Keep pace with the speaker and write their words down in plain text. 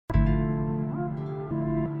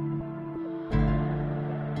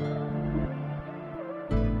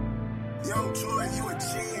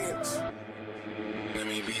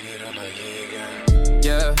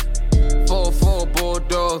Yeah, 4-4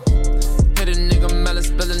 Gordo. Hit a nigga melon,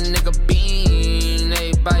 spill a nigga bean.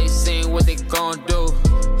 Everybody saying what they gon' do.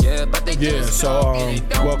 Yeah, so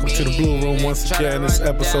welcome to the Blue Room once again. It's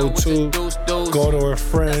episode 2. Gordo and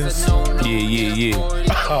friends. Yeah.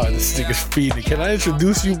 Oh, this nigga's feeding. Can I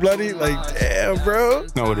introduce you, bloody? Like, damn, bro.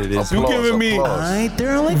 Know what it is. You giving me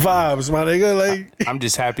vibes, my nigga. Like, I'm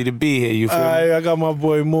just happy to be here. You feel me? I got my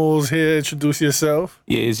boy Moles here. Introduce yourself.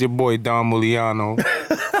 Yeah, it's your boy Don Muliano.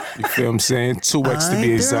 You feel what I'm saying? 2X to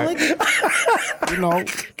be exact. You know,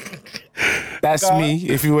 that's me.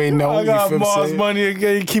 If you ain't know, I got you feel Mars Money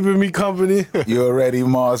again, keeping me company. You already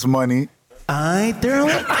Mars Money. I'm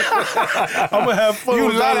gonna have fun You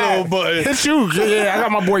with love that little that. button. It's you. Yeah, I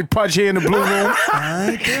got my boy Pudge here in the Blue Room.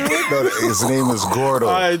 No, his name is Gordo.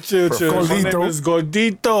 All right, chill. My Gordito. name is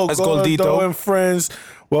Gordito. That's Gordo Gordito. and friends.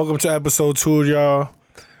 Welcome to episode 2, y'all.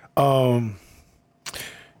 I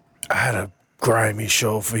had a grimy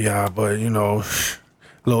show for y'all, but you know,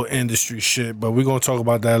 little industry shit. But we're gonna talk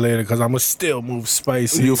about that later because I'ma still move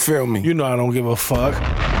spicy. You feel me? You know I don't give a fuck.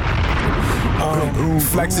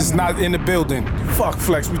 Flex is not in the building. Fuck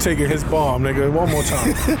Flex, we taking his bomb, nigga. One more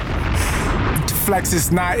time. Flex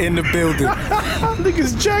is not in the building.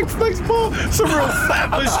 Niggas Jack Flex bomb. Some real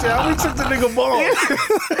fabulous shit. We took the nigga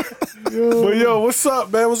bomb. But yo, what's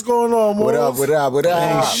up, man? What's going on, man? What up?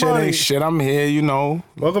 Ain't shit. I'm here, you know.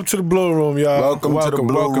 Welcome to the Blue Room, y'all. Welcome to the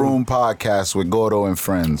Blue Room podcast with Gordo and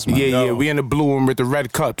friends, man. Yeah. We in the Blue Room with the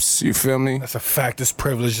red cups. You feel me? That's a fact. This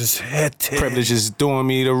privilege is hectic. Privilege is doing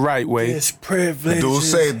me the right way. This privilege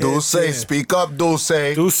Dulce, is speak up,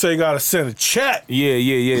 Dulce. Dulce gotta send a check.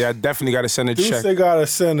 Yeah. I definitely got to send a check. Dulce gotta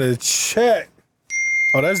send a check.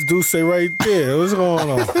 Oh, that's Dulce right there. What's going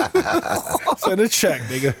on? Send a check,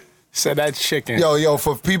 nigga. Said that chicken. Yo,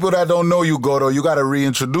 for people that don't know you, Gordo, you gotta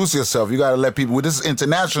reintroduce yourself. You gotta let people. This is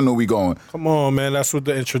international. We going. Come on, man. That's what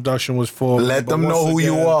the introduction was for. Let them know who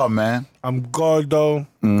you are, man. I'm Gordo,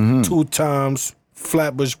 2 times,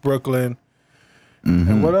 Flatbush, Brooklyn.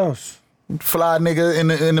 And what else? Fly nigga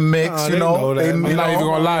in the mix, Nah, you they know. know that, man. I'm not even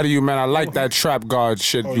gonna lie to you, man. I like that trap guard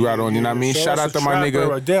shit you got on. You know what I mean? So Shout that's out to the my trap nigga.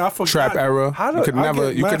 era. Damn, I forgot. Trap era. How You could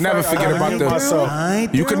never forget about the.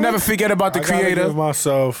 You could never forget about the I gotta creator. give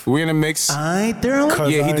myself. We in the mix. Cause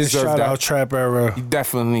Yeah, he I deserved shout that. out Trap Era,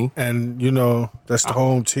 Definitely. and you know that's the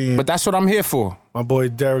home team. But that's what I'm here for. My boy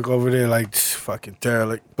Derek over there, like fucking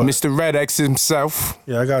derelict. But Mr. Red X himself.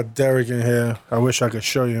 yeah, I got Derek in here. I wish I could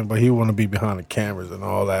show you him, but he want to be behind the cameras and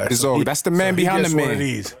all that. Is all. That's the man behind the One of man.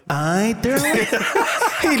 these.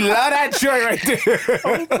 He love that joint right there.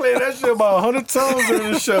 I'm playing that shit about 100 times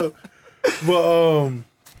in the show. But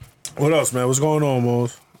what else, man? What's going on,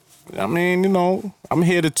 Mose? I mean, you know, I'm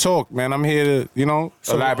here to talk, man. I'm here to, you know,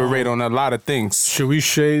 elaborate on a lot of things. Should we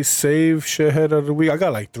save shithead of the week? I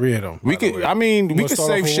got like 3 of them. We could, I mean, we could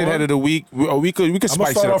save shithead of the week, or we could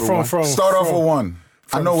spice it up with one. Start off with one.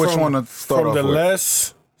 I know which one to start off From the with.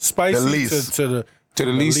 less spicy The least. to the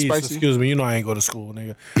least spicy? Excuse me, you know I ain't go to school,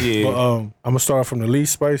 nigga. Yeah. But I'm gonna start from the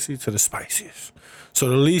least spicy to the spiciest. So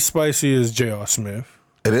the least spicy is J.R. Smith.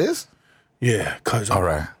 It is? Yeah, cause All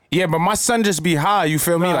right. Yeah, but my son just be high, you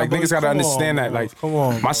feel me? Nah, Like, but niggas gotta come understand on, that. Like, come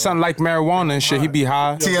on, my son like marijuana and shit, he be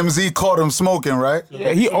high. TMZ caught him smoking, right?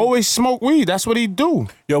 Yeah, he always smoke weed, that's what he do.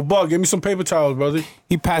 Yo, Buck, give me some paper towels, brother.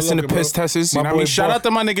 He passing the Good looking, piss bro. tests, you My know what I mean? boy Shout Buck. out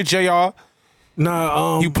to my nigga JR.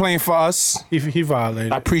 Nah, You playing for us. he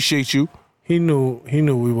violated. I appreciate you. He knew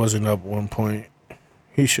we wasn't up at one point.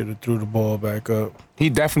 He should have threw the ball back up. He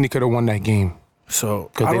definitely could have won that game.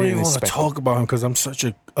 So they I don't didn't even want to expect talk about him because I'm such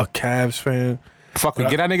a Cavs fan. Fuck it,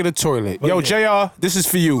 get that nigga the toilet. Yo, JR, this is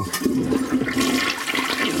for you.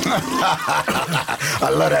 I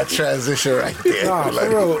love that transition right there. Nah, for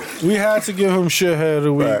real, we had to give him shithead of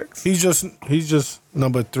the week. Facts. He's just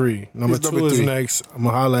number 3. Number He's 2 number is 3. next. I'm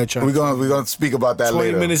gonna holler at y'all. We're gonna speak about that 20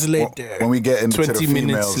 later. minutes later. When we get into the 20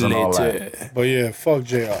 minutes females and all that. later. But yeah, fuck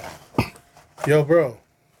JR. Yo, bro,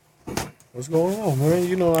 what's going on, man?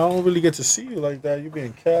 You know I don't really get to see you like that. You be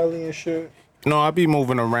in Cali and shit. No, I be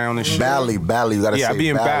moving around and shit. Bally, you gotta say Yeah, I be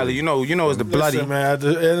in Bally. You know it's the bloody. Listen, man. At the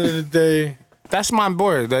end of the day, That's my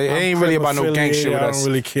boy. It ain't really about no gang shit with I us. don't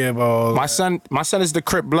really care about all My that. son is the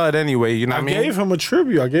Crip blood anyway. You know what I I mean? gave him a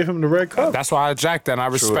tribute. I gave him the red cup. That's why I jacked that. And I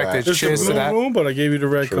respect it. that. It's Cheers the to blue that. room, but I gave you the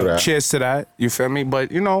red cup. that. Cheers to that. You feel me?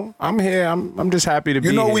 But you know, I'm here. I'm just happy to be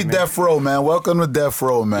You know here. we man. death row, man. Welcome to death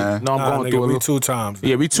row, man. No, I'm Nah, going nigga, through a we little. 2 times.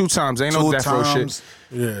 Yeah, we 2 times. Ain't no 2 death row times.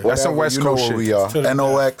 shit. Yeah. That's some Whatever, West you know Coast where shit. we are. To the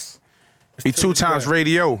NOX. We 2 times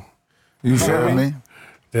radio. You You feel feel me? me?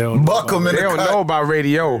 They don't know Buck 'em in They the don't cut. know about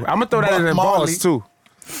radio. I'm gonna throw that Buck in the Marley. balls too.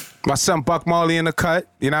 My son Buck Marley in the cut.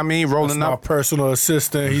 You know what I mean? Rolling That's up. my personal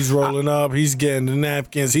assistant. He's rolling up. He's getting the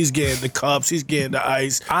napkins. He's getting the cups. He's getting the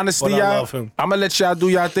ice. Honestly, but I y'all, love him. I'm gonna let y'all do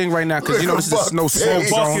y'all thing right now because you know this is no smoke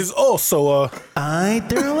Buck zone. is also I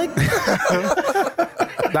darling.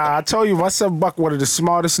 Nah, I told you, my son Buck one of the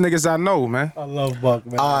smartest niggas I know, man. I love Buck,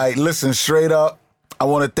 man. All right, listen, straight up, I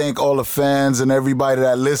want to thank all the fans and everybody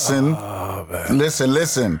that listen.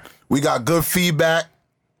 Listen. We got good feedback.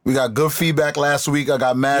 We got good feedback last week. I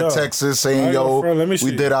got mad texts saying, let me see.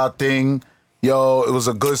 we did our thing. Yo, it was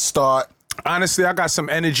a good start. Honestly, I got some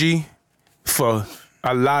energy for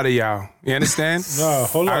a lot of y'all. You understand? No,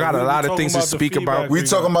 hold on. I got a We lot of talking things to about the speak feedback about. We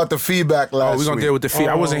talking about the feedback last Oh, we're gonna week. deal with the feed.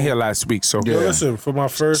 I wasn't here last week, so. Yo, listen, for my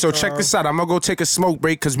first So check this out. I'm gonna go take a smoke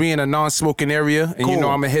break because we in a non-smoking area, and you know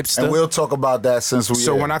I'm a hipster. And we'll talk about that since we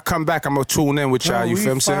So when I come back, I'm gonna tune in with y'all. You feel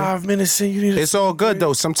what I'm saying? 5 minutes in, you need It's all good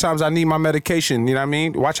though. Sometimes I need my medication. You know what I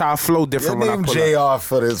mean? Watch how I flow different Your when I name pull up.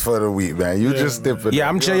 JR for the week, man. You just dipping. Yeah,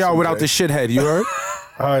 I'm JR without the shithead. You heard?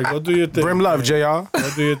 All right, go do your thing. Brim love, man. JR. Go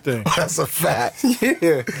do your thing. That's a fact.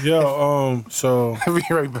 Yeah. Yo, so I'll be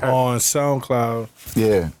right back. on SoundCloud,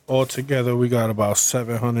 Yeah, altogether we got about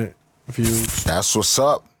 700 views. that's what's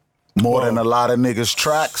up. More than a lot of niggas'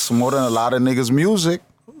 tracks. More than a lot of niggas' music.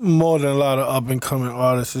 More than a lot of up and coming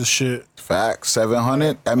artists and shit. Fact.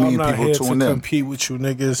 700. I I'm mean, not people here to tune in. compete with you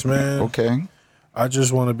niggas, man. Okay. I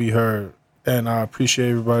just want to be heard. And I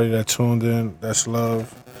appreciate everybody that tuned in. That's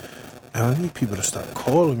love. And I need people to stop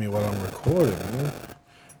calling me while I'm recording, man.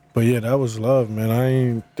 But yeah, that was love, man. I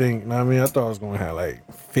ain't think, I mean, I thought I was going to have like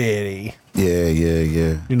 50. Yeah.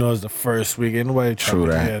 You know, it's the first week. Ain't nobody trying True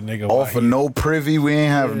to that. hear a nigga All while for he- no privy. We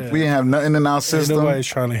ain't have nothing in our Ain't system. nobody's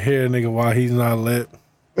trying to hear a nigga while he's not lit.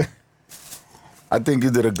 I think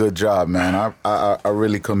you did a good job, man. I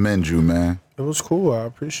really commend you, man. It was cool. I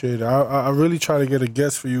appreciate it. I really tried to get a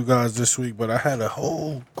guest for you guys this week, but I had a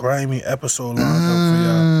whole grimy episode lined up for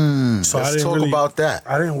y'all. So I Let's didn't talk really, about that.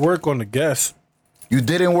 I didn't work on the guest. You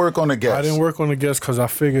didn't work on the guest. I didn't work on the guest because I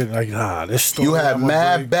figured, like, nah, this story. You had I'ma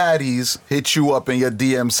mad break- baddies hit you up in your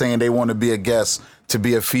DM saying they want to be a guest to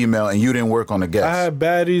be a female, and you didn't work on the guest. I had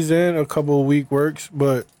baddies and a couple of weak works,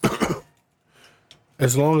 but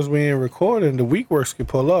as long as we ain't recording, the weak works can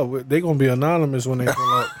pull up. They gonna be anonymous when they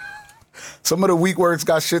pull up. Some of the weak works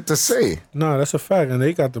got shit to say. No, that's a fact, and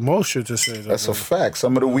they got the most shit to say. That's a fact.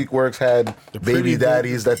 Some of the weak works had pretty baby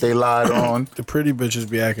daddies that they lied on. The pretty bitches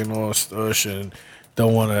be acting all stush and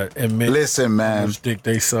don't want to admit. Listen, man. Which dick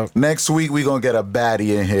they suck. Next week we gonna get a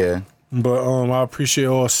baddie in here. But I appreciate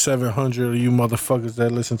all 700 of you motherfuckers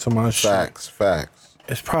that listen to my shit. Facts.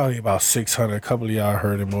 It's probably about 600. A couple of y'all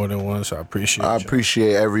heard it more than once. I appreciate I y'all.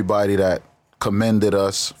 appreciate everybody that commended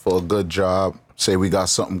us for a good job. Say we got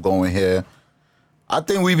something going here. I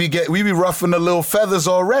think we be ruffing the little feathers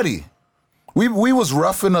already. We was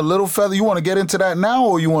ruffing a little feather. You want to get into that now,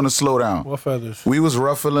 or you want to slow down? What feathers? We was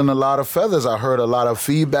ruffling a lot of feathers. I heard a lot of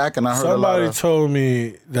feedback, and I heard Somebody a lot of told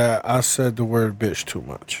me that I said the word bitch too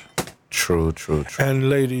much. True. And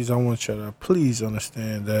ladies, I want you to please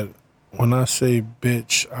understand that when I say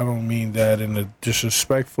bitch, I don't mean that in a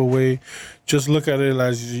disrespectful way. Just look at it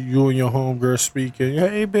as you and your homegirl speaking.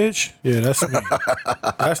 Hey, bitch. Yeah, that's me.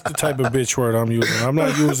 That's the type of bitch word I'm using. I'm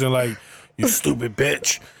not using like, you stupid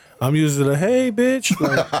bitch. I'm using a hey, bitch.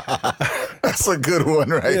 Like, That's a good one,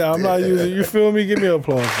 right? yeah, I'm not using, you feel me? Give me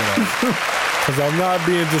applause for that. Because I'm not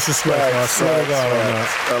being disrespectful. I swear to God I'm not.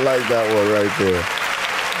 I like that one right there.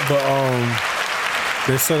 But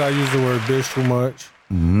they said I used the word bitch too much.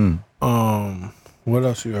 What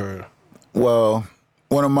else you heard? Well,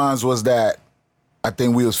 one of mine was that I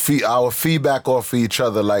think we was our feedback off of each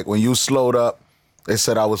other. Like when you slowed up, they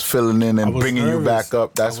said I was filling in and was bringing you nervous. back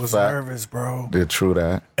up. That's I was a fact. nervous, bro. They're true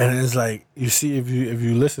that. And it's like, you see, if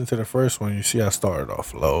you listen to the first one, you see I started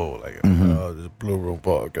off low, like this Blue Room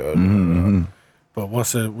podcast. But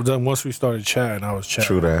once we started chatting, I was chatting.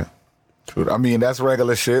 True that. I mean, that's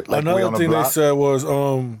regular shit. Like we on Another the thing they block. said was,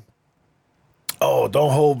 don't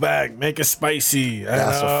hold back, make it spicy.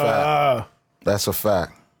 That's a fact. That's a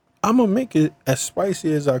fact. I'm gonna make it as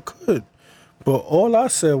spicy as I could. But all I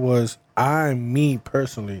said was, me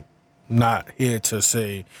personally, not here to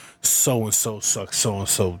say so-and-so sucks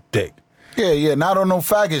so-and-so dick. Yeah. Not on no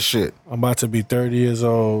faggot shit. I'm about to be 30 years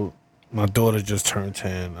old. My daughter just turned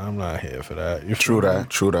 10. I'm not here for that. You True feel me? that.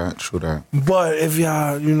 True that. But if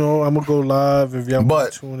y'all, I'm going to go live. If y'all want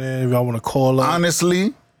But- to tune in, if y'all want to call up.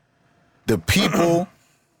 Honestly, the people,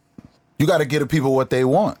 you got to get the people what they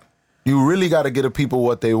want. You really got to get the people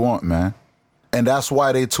what they want, man. And that's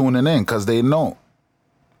why they tuning in, because they know.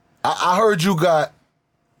 I heard you got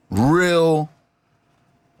real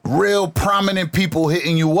prominent people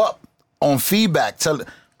hitting you up on feedback.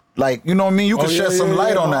 Like, you know what I mean? You can shed some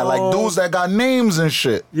light on that. Like dudes that got names and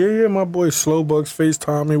shit. Yeah, my boy Slowbugs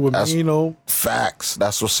FaceTiming with me, you know. Facts.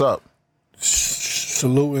 That's what's up.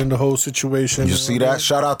 Saluting the whole situation. You see that?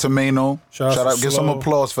 Shout out to Mano. Shout out. Get some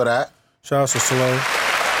applause for that. Shout out to Slow.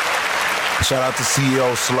 Shout out to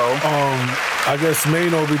CEO Slow. I guess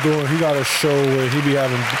Mano be doing, he got a show where he be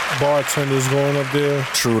having bartenders going up there.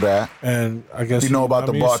 True that. And I guess you know about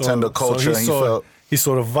the bartender culture. So he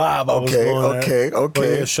saw the vibe I was going at. Okay.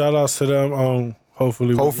 But yeah, shout outs to them.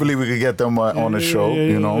 Hopefully we could get them on the show,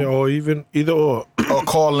 you know. Yeah, or even either or. Or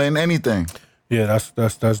call in anything. Yeah,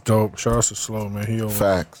 that's dope. Shout out to Slow, man.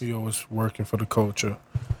 Facts. He always working for the culture.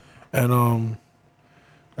 And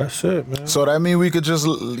that's it, man. So that means we could just,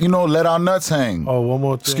 you know, let our nuts hang. Oh, one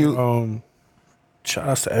more thing. Shout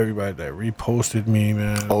outs to everybody that reposted me,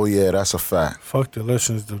 man. Oh yeah, that's a fact. Fuck the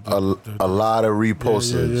listens. A lot of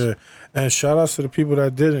reposters. Yeah. And shout outs to the people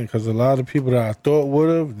that didn't, because a lot of people that I thought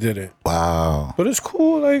would have didn't. Wow. But it's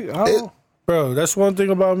cool. Like, bro, that's one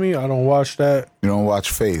thing about me. I don't watch that. You don't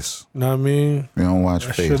watch face. Know what I mean? You don't watch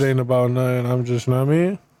that face. Shit ain't about nothing. I'm just, know what I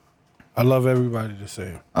mean? I love everybody the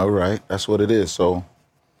same. All right. That's what it is. So,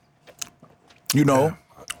 you know. Yeah.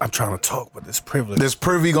 I'm trying to talk, but this privilege. This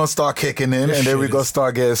privy gonna start kicking in, and then we gonna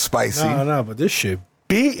start getting spicy. Nah, but this shit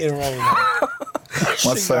beating right now.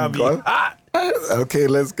 My son got hot. Okay,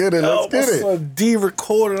 let's get it. Let's get it. Son D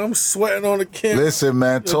recording. I'm sweating on the camera. Listen,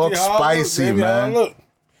 man. Talk spicy, man.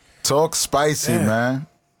 Talk spicy, man.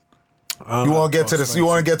 You want to get to the? You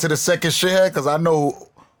want to get to the second shithead? Because I know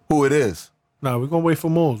who it is. Nah, we're gonna wait for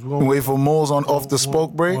Moles. We're gonna wait for Moles off the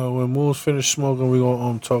smoke break. When Moles finish smoking, we're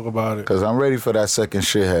gonna talk about it. Cause I'm ready for that second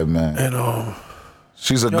shithead, man. And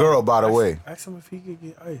she's a girl, by the way. Ask him if he could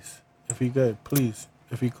get ice. If he could, please.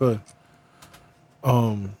 If he could.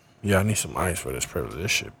 Yeah, I need some ice for this privilege.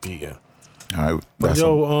 This shit beating. All right, that's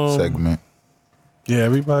a segment. Yeah,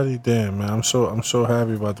 everybody, damn man, I'm so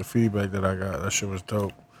happy about the feedback that I got. That shit was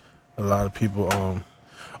dope. A lot of people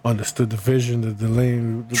understood the vision, the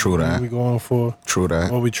lane we going for. True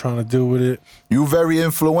that. What we trying to do with it. You very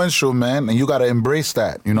influential, man, and you gotta embrace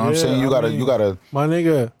that. You know what I'm saying? You gotta. My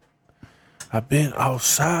nigga, I've been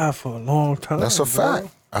outside for a long time. That's a fact.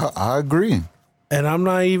 I agree. And I'm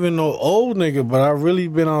not even no old nigga, but I really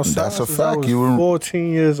been outside. That's a since fact. I was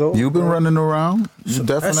 14 years old. You've been running around. You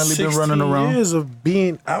definitely been running around. 16 years of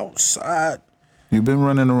being outside. You've been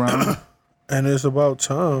running around. And it's about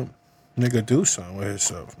time nigga do something with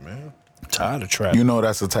himself, man. Tired of trap. You know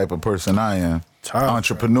that's the type of person I am.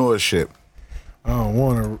 Entrepreneurship. I don't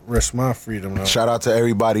want to risk my freedom though. Shout out to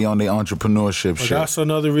everybody on the entrepreneurship shit. That's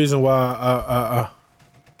another reason why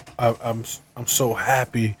I'm so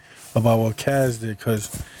happy about what Kaz did,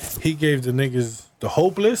 because he gave the niggas the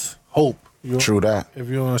hopeless hope. True that. If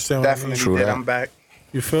you understand Definitely what I mean. did. I'm back.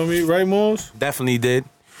 You feel me? Right, Moles? Definitely did.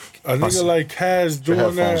 A nigga like Kaz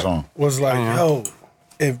doing that was like, yo,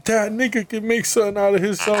 if that nigga can make something out of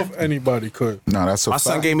himself, anybody could. No, that's a My fact.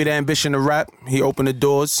 son gave me the ambition to rap. He opened the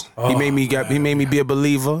doors. He made me be a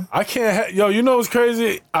believer. I can't. Yo, you know what's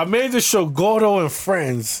crazy? I made this show Gordo and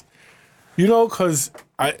Friends. You know, cause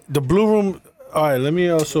the Blue Room. All right, let me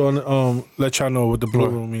also let y'all know what the Blue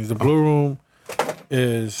Room means. The Blue Room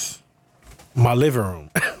is my living room.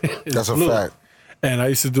 That's a blue. fact. And I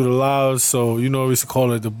used to do the lives, so you know we used to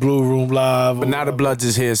call it the Blue Room Live. But now the Bloods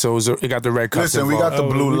is here, so it got the red cups. Listen, we got the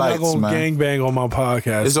blue lights, man. man. Gangbang on my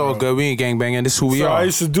podcast. It's all good. We ain't gangbanging. This is who we So are. I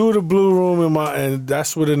used to do the Blue Room and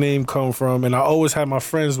that's where the name come from. And I always had my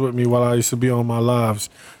friends with me while I used to be on my lives.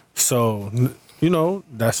 So, you know,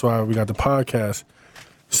 that's why we got the podcast.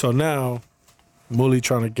 So now, Mully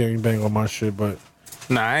trying to gangbang on my shit, but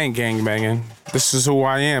Nah, I ain't gangbanging. This is who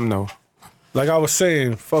I am, though. like I was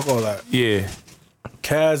saying, fuck all that. Yeah.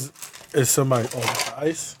 Kaz is somebody. Oh,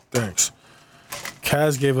 ice? Thanks.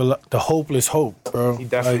 Kaz gave the hopeless hope, bro. He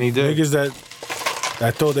definitely did. Niggas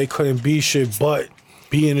that thought they couldn't be shit but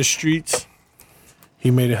be in the streets,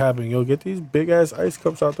 he made it happen. Yo, get these big ass ice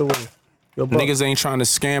cups out the way. Yo, bro. Niggas ain't trying to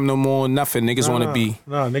scam no more, nothing. Niggas want to be.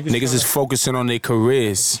 Niggas is focusing on their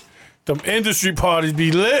careers. Them industry parties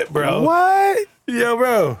be lit, bro. What? Yeah,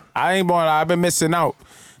 bro. I ain't born. I've been missing out.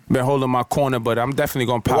 Been holding my corner, but I'm definitely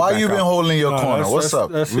gonna pop Why back you been out. holding your corner? What's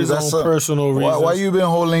up? That's his own personal reason. Why you been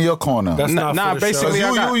holding your corner? That's not Nah, for the basically,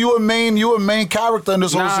 show. you a main character in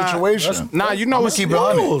this whole situation. Nah, you know I'ma it's keep it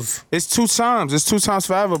 100. It's 2 times. It's 2 times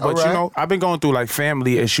forever. But Alright. you know, I've been going through like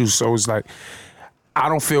family issues, so it's like I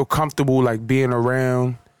don't feel comfortable like being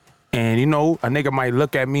around. And you know, a nigga might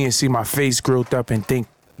look at me and see my face grilled up and think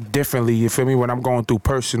differently. You feel me? When I'm going through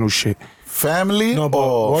personal shit. Family No, but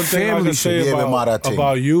or one thing I family can say shit.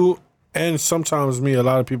 about you, and sometimes me, a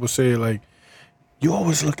lot of people say like, you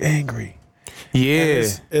always look angry. Yeah.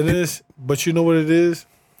 It is. But you know what it is?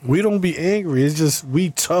 We don't be angry. It's just we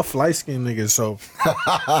tough light skinned niggas. So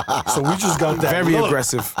we just got that Very look.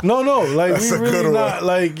 aggressive. No, like That's we a good really one. not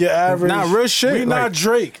like your average. Nah, real shit. We Like, not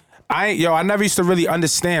Drake. I never used to really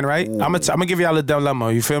understand, right? I'm gonna give y'all a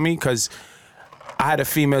dilemma, you feel me? Because I had a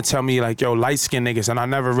female tell me, like, yo, light-skinned niggas, and I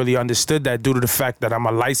never really understood that due to the fact that I'm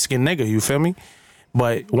a light-skinned nigga, you feel me?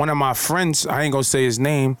 But one of my friends, I ain't gonna say his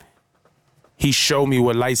name, he showed me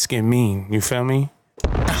what light-skin mean, you feel me?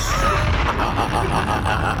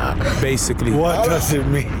 Basically. What does it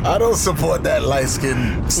mean? I don't support that light skin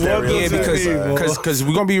Yeah, stereotype. because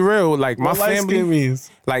we're gonna be real, like, my What light family, skin means?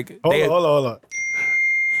 like, Hold on.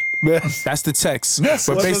 Man, that's the text. Yes,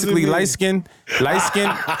 But what does basically, it mean? light I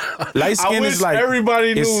skin wish is like,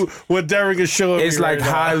 everybody it's- knew what Derek is showing it's me like right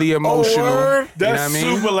now. highly emotional. word? You know what That's I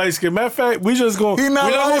mean? super light skin. Matter of fact, we just going. He We're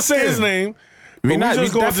not not gonna say light-skinned. his name. We but not, we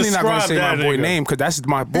just gonna definitely not gonna describe say my that boy nigga. name because that's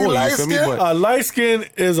my boy. You feel me? light-skinned? But A light skin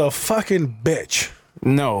is a fucking bitch.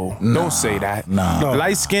 no, don't say that. Nah.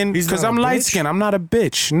 Light skin, He's because not a I'm light bitch? skin. I'm not a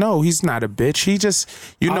bitch. No, he's not a bitch. He just,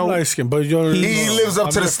 you know, I'm light skin, but you know, He lives up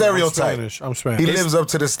to the stereotype. I'm Spanish. He lives up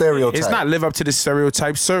to the stereotype. it's not live up to the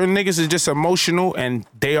stereotype. Certain niggas is just emotional and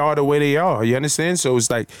they are the way they are. You understand? So it's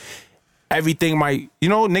like everything might, you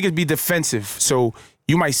know, niggas be defensive. So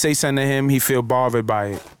you might say something to him, he feel bothered by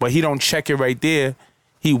it, but he don't check it right there.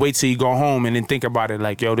 He wait till he go home and then think about it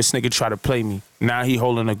like, yo, this nigga try to play me. Now he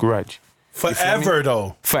holding a grudge. Forever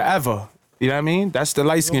though. Forever. You know what I mean? That's the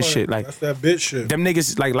light skin shit. Like, That's that bitch shit. them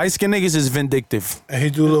niggas, like light skin niggas is vindictive. And he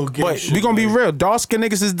do a little gay But shit. we gonna be like, real. Dark skin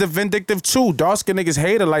niggas is the vindictive too. Dark skin niggas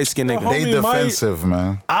hate a light skin nigga. They Homie, my- defensive,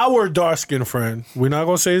 man. Our dark skin friend, we're not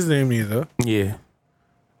gonna say his name either. Yeah.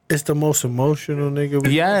 It's the most emotional nigga.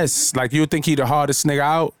 We Yes. Like you would think he the hardest nigga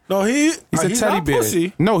out. No, He's a teddy not bear.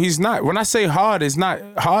 pussy. No, he's not. When I say hard, it's not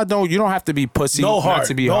hard. You don't have to be pussy. No not heart.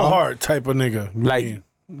 to be No hard. heart type of nigga. Like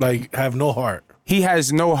have no heart. He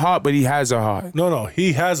has no heart, but he has a heart. No,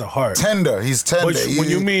 he has a heart. Tender. He's tender. But when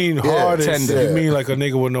you mean hard, it's, tender. you mean like a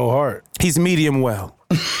nigga with no heart. He's medium well.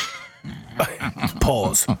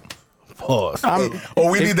 Pause.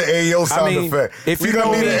 we need the AO sound effect. if we you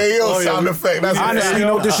don't know need me- the AO Oh, yeah, sound we- effect. That's Honestly,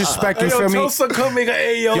 no disrespect. You feel me? Tulsa, come make an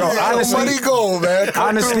AO. Yo, honestly- money gold, man. Come through, we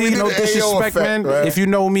Honestly, need no the AO disrespect, effect, man. If you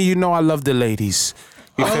know me, you know I love the ladies.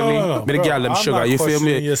 You feel me? But again, them I'm sugar. not You feel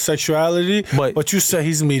questioning me? your sexuality, But- but you say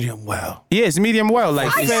he's medium well. Yeah, it's medium well.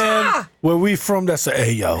 Like, it's, Man, where we from, that's an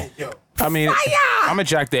AO. I mean, I'm a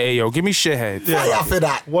jack the Ayo. Give me shithead. Fire for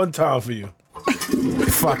that. One time for you.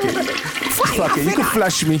 Fuck it. Fuck it. You can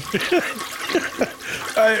flush me.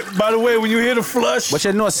 Hey, by the way, when you hear the flush, But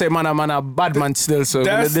you know, say man, I'm a bad man still. So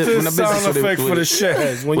that's when the business sound with effect for the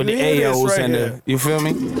shitheads. When with you the hear this AOs right and here, the, you feel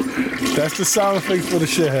me? that's the sound effect for the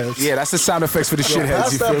shitheads. Yeah, that's the sound effects for the shitheads.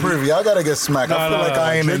 Pass You that feel me? preview. I gotta get smacked. I feel like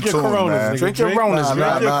I ain't in Drink your tune, Coronas, man. nigga. Drink your Coronas, Drink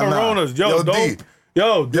man. your Coronas. Yo, D. don't.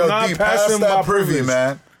 Yo, do Yo, not D, pass pass him that my privy, privilege.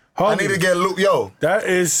 man. I Homie, need to get loot. Yo, That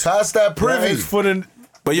is pass that that privy. is for the.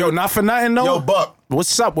 But yo, not for nothing though. Yo, Buck.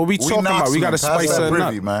 What's up? What we talking about? We gotta Knoxman. spice Pass that something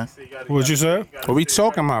privy, up. man. What you say? What we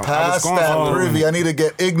talking about? Pass that privy. I need to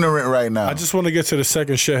get ignorant right now. I just want to get to the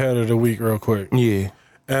second shithead of the week real quick, Yeah.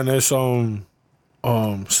 and it's some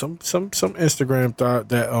Instagram thought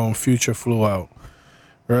that Future flew out,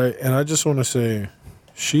 right? And I just want to say,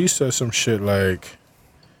 she said some shit like,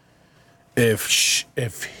 if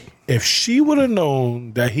she would have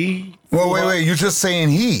known that he, Wait. You just saying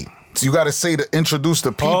he. So you got to say to introduce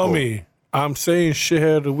the people. homie, I'm saying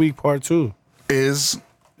shithead of the week part 2 Is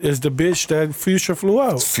is the bitch that Future flew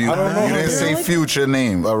out. Future. I don't know You her didn't name. say Future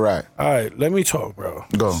name. All right. All right, let me talk, bro.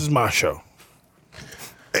 Go. This is my show.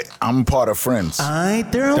 I'm part of Friends.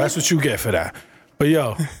 That's what you get for that. But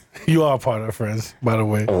yo, you are part of Friends, by the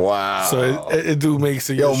way. Wow. So it do make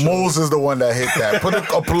sense. Yo, Moles is the one that hit that. Put an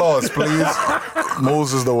applause, please.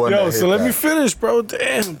 Moles is the one that Yo, hit so let that. me finish, bro.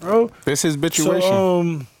 Damn, bro. This is So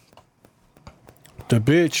bitchuation. the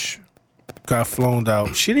bitch got flown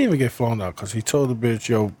out. She didn't even get flown out because he told the bitch,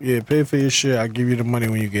 yo, yeah, pay for your shit. I'll give you the money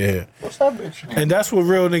when you get here. What's that bitch? And that's what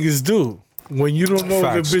real niggas do. When you don't know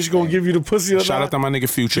Facts. if the bitch gonna give you the pussy or Shout not, out to my nigga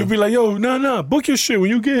Future. you be like, yo, nah, book your shit. When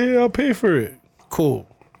you get here, I'll pay for it. Cool.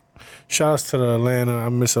 Shouts to the Atlanta. I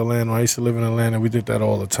miss Atlanta. I used to live in Atlanta. We did that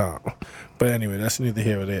all the time. But anyway, that's neither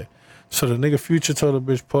here or there. So the nigga Future told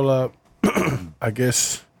the bitch pull up. I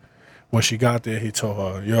guess when she got there, he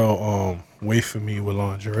told her, yo, wait for me with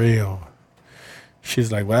lingerie on.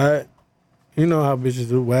 She's like, what? You know how bitches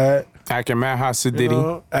do, what? Acting mad hot You Diddy.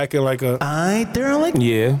 know, acting like a...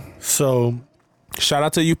 Yeah. So, Shout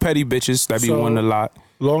out to you petty bitches that be So- wanting a lot.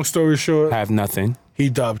 long story short, Have nothing. he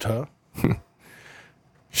dubbed her.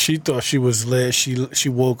 She thought she was lit. She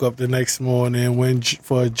woke up the next morning, went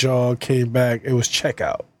for a jog, came back. It was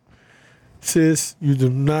checkout. Sis, you do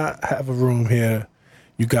not have a room here.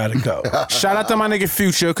 You gotta go. Shout out to my nigga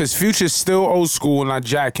Future, because Future's still old school and I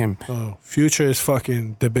jack him. Oh, Future is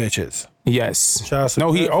fucking the bitches. Yes. Shout out to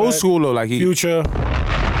No, he Matter of old fact, school though. Like he Future.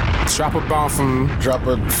 drop a bomb from Drop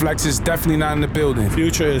a Flex is definitely not in the building.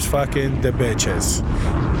 Future is fucking the bitches.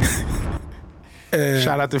 And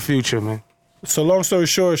Shout out to Future, man. so long story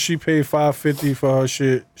short, she paid $550 for her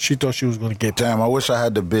shit. She thought she was gonna get that. damn. I wish I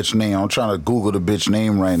had the bitch name. I'm trying to Google the bitch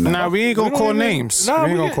name right now. Nah, we ain't gonna call names. Nah, we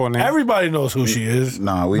ain't gonna call names. Everybody knows who she is.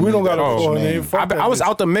 Nah, we don't need gotta that call her bitch name. name. Fuck I was that bitch.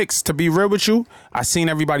 out the mix. To be real with you, I seen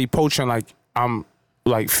everybody poaching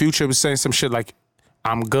like Future was saying some shit like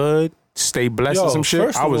I'm good, stay blessed or some shit.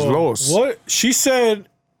 first I of was all, lost. What she said?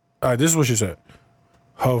 This is what she said.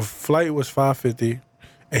 Her flight was $550,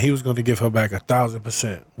 and he was going to give her back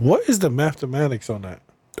 1,000%. What is the mathematics on that?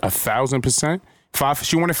 1,000%.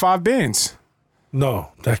 She wanted 5 bands.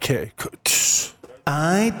 No, that can't.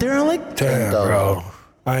 I darling. Damn, bro.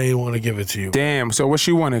 I ain't want to give it to you. Damn. So what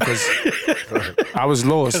she wanted? Because I was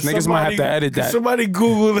lost. Niggas might have to edit that. Somebody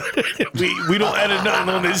Google it. we don't edit nothing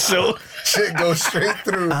on this show. Shit goes straight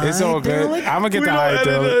through. It's all good. I'm gonna get We the don't high edit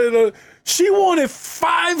though. nothing. She wanted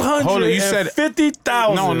 $550,000. Hold on, you said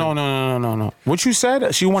No. What you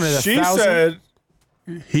said? She wanted 1,000.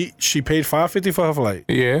 She said she paid $550 for her flight,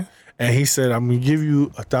 Yeah. and he said, "I'm gonna give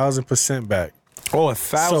you 1,000% back." Oh,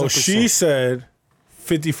 1,000%. So she said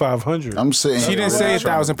 5,500. I'm saying She didn't say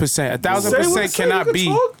 1,000%. 1,000% cannot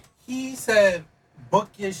be. He said, book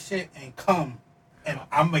your shit and come, and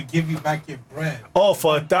I'm going to give you back your bread. Oh,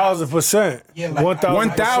 for 1,000%. Yeah, like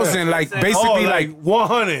 1,000, like basically like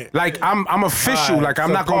 100. like I'm official. Alright, Like I'm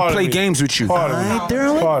so not gonna pardon play me. games with you. Pardon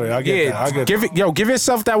me. Pardon. I get that. I Yeah, get give that. it. Yo, give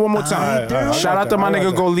yourself that one more time. I Shout got out to that. my I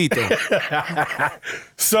nigga got Golito.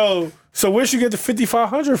 So where'd she get the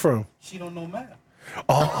 5,500 from? She don't know math.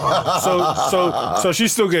 So she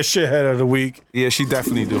still gets shithead of the week. Yeah, she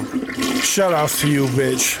definitely do. Shout outs to you,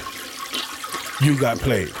 bitch. You got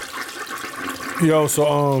played. Yo,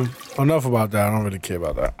 so enough about that. I don't really care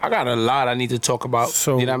about that. I got a lot I need to talk about.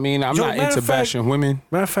 So- You know what I mean? I'm Yo, not matter into of fact- bashing women.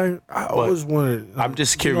 Matter of fact, I always wanted. I'm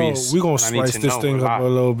just curious. We're gonna I need spice to this know thing a up lot. a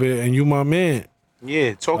little bit, and you my man.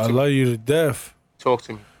 Yeah, talk I to me. love you to death. Talk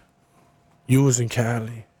to me. You was in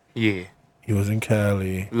Cali. Yeah, You was in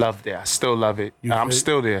Cali. love that. I still love it. You I'm fit-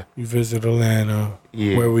 still there. You visited Atlanta,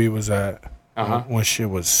 Yeah. where we was at Uh-huh. when shit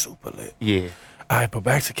was super lit. Yeah, All right, but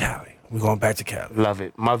back to Cali. We're going back to Cali. love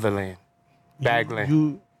it. Motherland,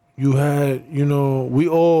 Bagland. You had, we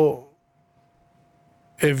all,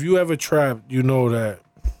 if you ever trapped, you know that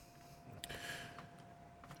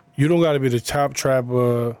you don't got to be the top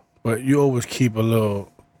trapper, but you always keep a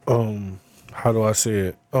little, how do I say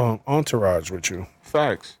it, entourage with you.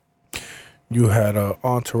 Facts. You had an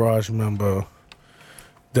entourage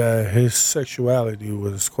that his sexuality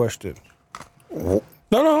was questioned.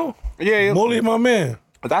 No. Yeah, Molly, my man.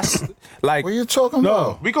 that's like What are you talking No.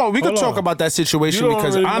 about? we could Hold talk on. about that You situation don't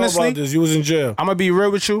because really know honestly, about this. You was in jail. I'm gonna be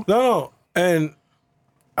real with you. No. And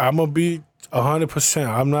I'm going to be 100%.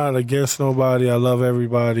 I'm not against nobody. I love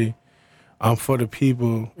everybody. I'm for the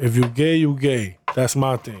people. If you gay, you gay. That's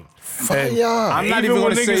my thing. And I'm not even with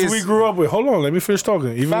gonna say niggas it's- we grew up with. Hold on, let me finish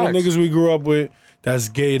talking. Even Facts. with niggas we grew up with that's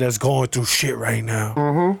gay, that's going through shit right now.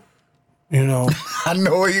 Mm-hmm. You know, I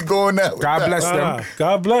know where you're going at. with God that. bless them.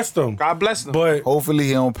 God bless them. God bless them. But Hopefully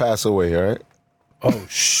he don't pass away, all right? oh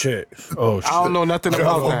shit. I don't know nothing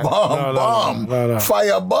about that. Bomb. No.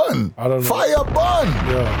 Fire bun. I don't know. Fire bun.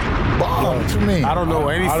 Yeah. Bomb to me. I don't know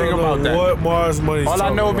anything I don't know about that. what Mars Money's All I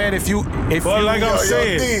talking know, about. man, if you But like I'm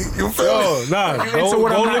saying, D, you feel yo, me? nah, into don't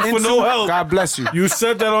what I'm look not for into, no help. God bless you. You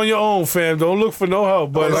said that on your own, fam. Don't look for no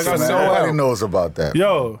help. But like I Listen, said, everybody knows about that.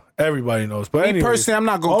 yo, everybody knows. But Me anyways, personally, I'm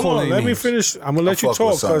not gonna hold call on, any let me names. finish. I'm gonna let I you fuck with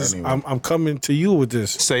talk son because anyway. I'm coming to you with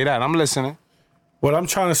this. Say that. I'm listening. What I'm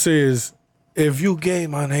trying to say is, if you gay,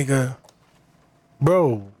 my nigga,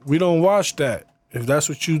 bro, we don't watch that. If that's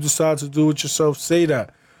what you decide to do with yourself, say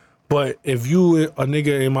that. But if you a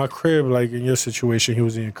nigga in my crib, like in your situation, he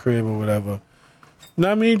was in your crib or whatever, you know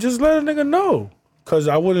what I mean? Just let a nigga know. Because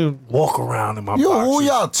I wouldn't walk around in my Yo, boxes. who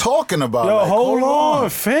y'all talking about? Yo, Like, hold on,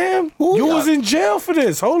 fam. Who You y'all- was in jail for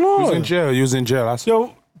this. Hold on. You was in jail. You was in jail.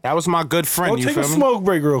 Yo, That was my good friend. go You take a feel me? smoke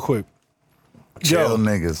break real quick. Jail Yo.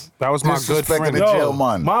 niggas. That was my good Disrespecting friend. the jail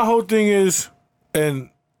man. My whole thing is, and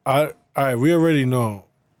we already know.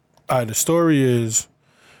 The story is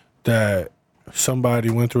that somebody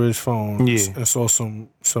went through his phone Yeah. and saw some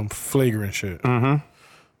flagrant shit. Mm-hmm.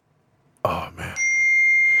 Oh man,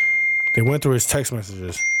 they went through his text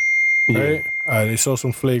messages. Yeah. Right? They saw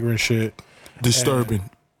some flagrant shit. Disturbing.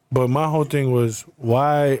 But my whole thing was,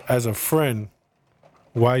 why, as a friend,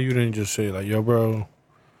 why you didn't just say, like, yo, bro,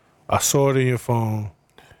 I saw it in your phone.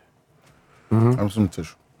 Have some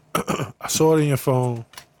tissue. I saw it in your phone.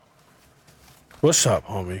 What's up,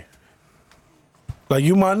 homie? Like,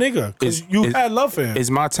 you my nigga. Because you had love for him. It's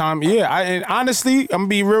my time. Yeah, and honestly, I'm gonna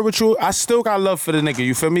be real with you. I still got love for the nigga.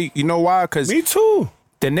 You feel me? You know why? Because Me too.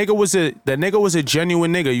 the nigga was a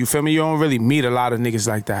genuine nigga. You feel me? You don't really meet a lot of niggas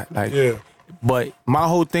like that. Like, Yeah. But my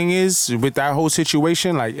whole thing is with that whole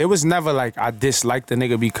situation, like it was never like I disliked the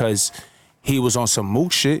nigga because he was on some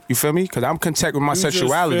mook shit. You feel me? Because I'm content with my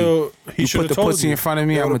sexuality. feel he You should've put the told pussy you. in front of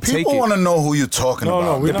me, I'm gonna take People it. want to know who you're talking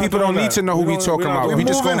about. we're The not people don't doing need to know who we talking about. we're We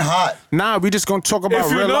just moving gonna hot. Nah, we just gonna talk about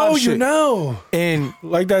If you real know, life shit. you know. And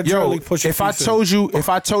Like that yo, Jelly, put your if I piece in.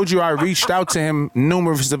 told you I reached out to him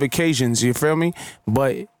numerous of occasions, you feel me?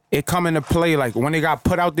 But it come into play like when it got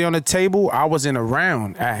put out there on the table, I wasn't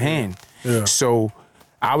around at hand. Yeah. So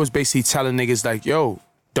I was basically telling niggas like, yo,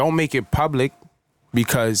 don't make it public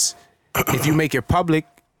because if you make it public,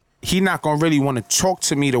 he not gonna really want to talk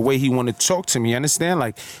to me the way he want to talk to me. Understand?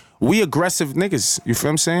 Like, we aggressive niggas. You feel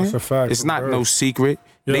what I'm saying? That's a fact, It's not bro. no secret.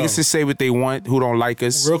 Yo. Niggas can say what they want who don't like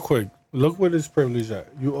us. Real quick, look where this privilege at.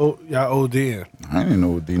 Y'all ODing. I didn't know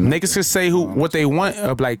what they Niggas can say what they want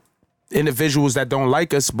of like individuals that don't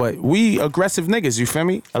like us, but we aggressive niggas, you feel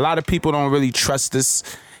me? A lot of people don't really trust us.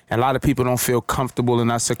 A lot of people don't feel comfortable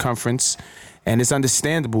in our circumference. And it's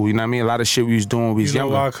understandable, you know what I mean? A lot of shit we was doing when we was You know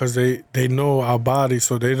younger. why? Because they know our bodies,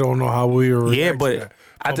 so they don't know how we react. Yeah, to but that.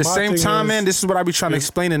 at the my same thing time, is- man, this is what I be trying to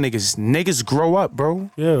explain to niggas. Niggas grow up,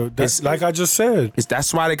 bro. Yeah, that's like I just said.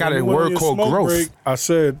 That's why they got a When we went on word your called smoke growth. break, I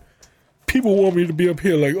said, people want me to be up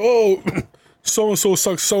here like, oh, so-and-so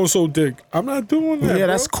sucks so-and-so dick. I'm not doing that, Yeah, bro.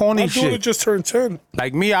 that's corny I'm doing shit. it just turned 10.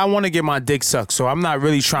 Like me, I want to get my dick sucked, so I'm not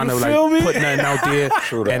really trying You to feel me? like put nothing out there.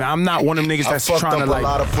 True that. And I'm not one of them niggas I that's fucked trying up to like. a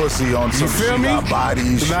lot of pussy on some feel shit, me? got bodies,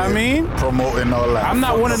 You know what I shit, mean? promoting all that. I'm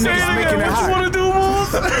not one of them niggas making it hot. What you want to do,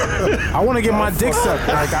 Moose? I want to get my dick sucked.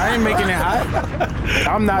 Like I ain't making it hot.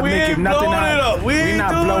 I'm not We making ain't nothing blowing hot. it up. We ain't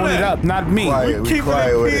not doing blowing it that. up. Not me. Quiet, we Keep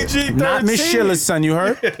quiet it with it. PG-13. Not Miss Sheila's son. You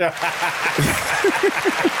heard?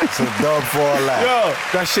 It's a dub for all that.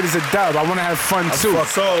 Yo, That shit is a dub. I want to have fun too.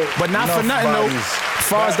 so But not for enough nothing though. bodies. As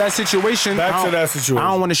far as that situation, back I to don't- that situation.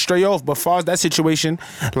 I don't want to stray off. But as far as that situation,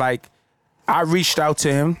 like I reached out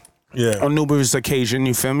to him yeah. on numerous occasions.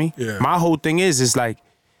 You feel me? Yeah. My whole thing is like,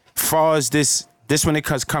 far as this when it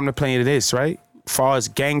come to playing this, right? Far as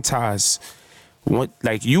gang ties,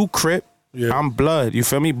 like you Crip, Yeah. I'm Blood. You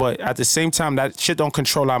feel me? But at the same time, that shit don't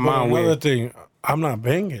control our But mind. another Where thing, I'm not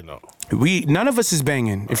banging though. none of us is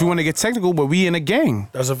banging. If you want to get technical, but we in a gang.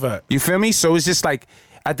 That's a fact. You feel me? So it's just like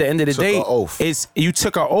at the end of the Took day, a oath. it's you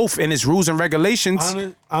took an oath and it's rules and regulations.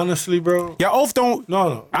 Honestly, bro. Your oath don't.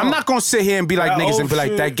 No. I'm not gonna sit here and be like That niggas and oath be like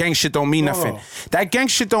shit- that gang shit don't mean No, nothing. no. That gang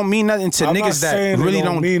shit don't mean nothing to I'm not niggas that saying it really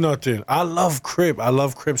don't don't. mean nothing. I love Crip. I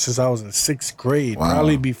love Crip since I was in 6th grade, Wow.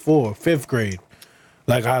 probably before 5th grade.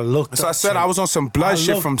 Like I looked. So I up said to- I was on some blood shit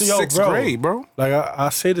looked- from yo, 6th bro. grade, bro. Like I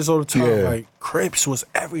say this all the time. Yeah. Like Crips was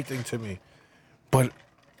everything to me, but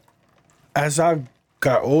as I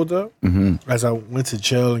got older, as I went to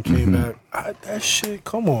jail and came back, that shit.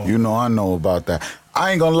 Come on. You know, I know about that.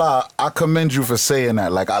 I ain't gonna lie. I commend you for saying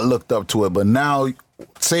that. Like I looked up to it, but now,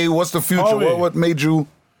 say what's the future? Homie. What made you?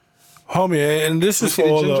 Homie, and this is see for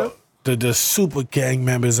the all ginger? the super gang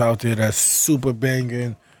members out there that's super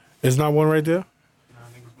banging. There's not one right there?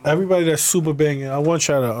 Everybody that's super banging, I want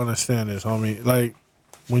y'all to understand this, homie. Like,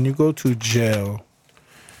 when you go to jail,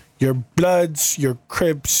 your Bloods, your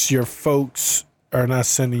Crips, your folks are not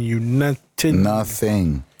sending you nothing.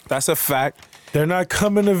 Nothing. That's a fact. They're not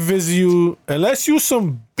coming to visit you unless you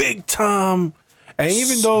some big time. And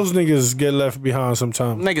even those niggas get left behind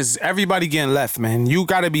sometimes. Niggas, everybody getting left, man. You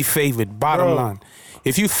gotta be favored. Bottom Bro. line.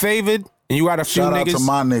 If you favored and you got a few Shout out niggas, to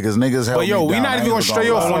my niggas. Niggas help But yo, me we down. not I even ain't gonna stray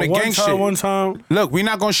off lie. on the gang shit. One time, look, we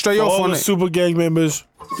not gonna stray for off all on the it. super gang members.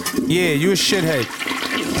 Yeah, you a shithead.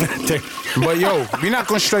 But yo, we not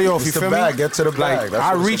gonna stray off. It's You the feel bag. me? Get to the bag. Like That's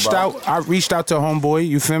I what it's reached about. out. I reached out to homeboy.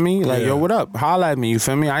 You feel me? Like Yeah. yo, what up? Holla at me. You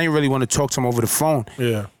feel me? I ain't really want to talk to him over the phone.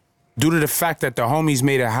 Yeah. Due to the fact that the homies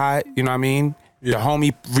made it hot, you know what I mean? Yeah. The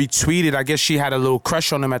homie retweeted. I guess she had a little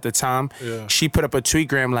crush on him at the time. Yeah. She put up a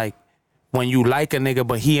tweetgram like, when you like a nigga,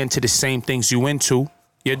 but he into the same things you into,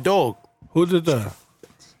 your dog. Who did that?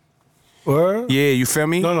 Where? Yeah, you feel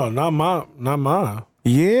me? No, not mine.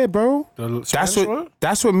 Yeah, bro. The That's Spanish what. one?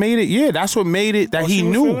 That's what made it. Yeah, that's what made it that Oh, he she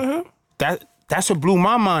was knew. feeling him? That's what blew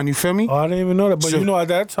my mind. You feel me? Oh, I didn't even know that. But So- you know, at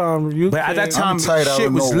that time, you. But at that can't- time, I'm tight, I shit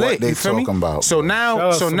don't was know what lit. they You feel me? talking about, So bro. now, Shout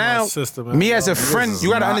out so to my now, sister, man. me as a Niggas friend, is you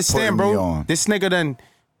gotta not understand, putting me bro. on. This nigga done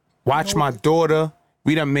watch my daughter.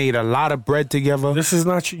 We done made a lot of bread together. This is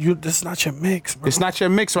not you. This is not your mix, bro. It's not your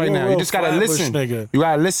mix right You a now. You real just gotta Flatbush listen. nigga. You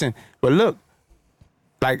gotta listen. But look,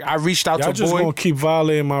 like I reached out Y'all to just Boy. gonna keep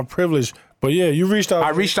violating my privilege. But yeah, you reached out. I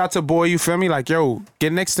reached out to Boy, you feel me? Like, yo,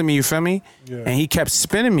 get next to me, you feel me? Yeah. And he kept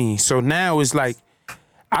spinning me. So now it's like,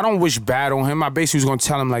 I don't wish bad on him. I basically was gonna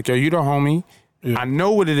tell him, like, yo, you the homie. Yeah. I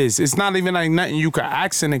know what it is. It's not even like nothing you could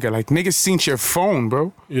ask a nigga. Like, niggas seen your phone,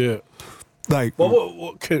 bro. Yeah. Like,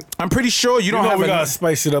 What could, I'm pretty sure you don't have we gotta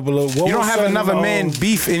spice it up a little. What you don't was have said another about- man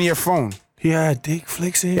beef in your phone. He had dick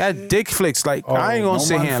flicks in. You had dick flicks. Like, I ain't No gonna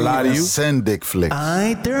sit man here and lie to finna you. Send dick flicks.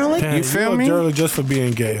 Damn, You feel me? A girl just for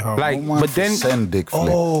being gay, huh? Like, No man but finna then send dick flicks.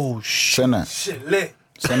 oh shit. Send that. Shit lit.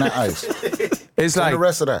 Send that ice. it's Send like the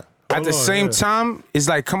rest of that. at the Hold on, same yeah. time, it's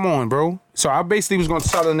like, come on, bro. So I basically was gonna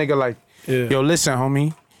tell the nigga like, Yeah. yo, listen,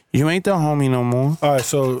 homie, you ain't the homie no more. All right,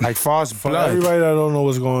 so Like, far as for blood, everybody that don't know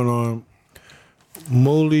what's going on,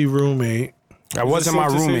 Molly roommate. that wasn't my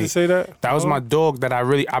Is it safe to roommate. say that? That was No? my dog that I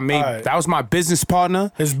made. Alright. That was my business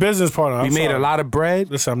partner. His business partner. We made a lot of bread.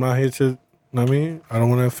 Listen, I'm not here to. I mean, I don't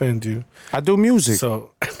want to offend you, I do music.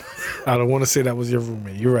 so I don't want to say that was your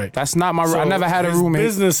roommate. You're right. That's not my. So I never had a his roommate.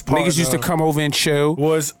 business Niggas used to partner- come over and chill.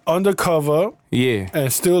 Was undercover Yeah.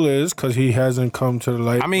 and still is because he hasn't come to the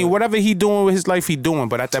light. I mean, whatever he doing with his life, he doing.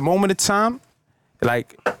 But at that moment of time,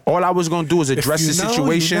 like, all I was gonna do is address you the know, you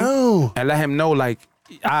situation know. and let him know, like,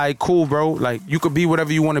 all right, cool, bro. Like, you could be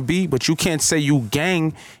whatever you want to be, but you can't say you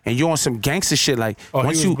gang and you on some gangster shit. Like, Oh, he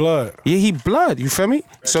once was you blood. yeah, he blood. You feel me?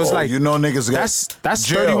 So it's Oh, like, you know niggas get that's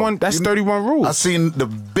jail. 31. That's You- 31 rules. I seen the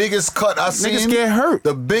biggest cut I seen. get hurt.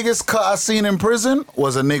 The biggest cut I seen in prison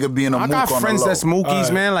was a nigga being a I mook got on friends the low. that's mookies,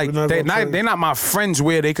 Alright, man. Like, we're not gonna they're not my friends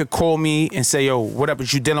where they could call me and say, yo, what up,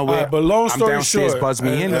 what you dealing with? Alright, but long I'm story downstairs, short, buzz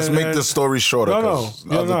me in. and- Let's make the story shorter no, because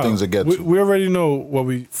other no. things to get we, to. we already know what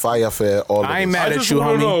we. Fire fair, all of I ain't this. mad I at just you, wanna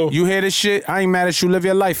homie. know- You hear this shit? I ain't mad at you. Live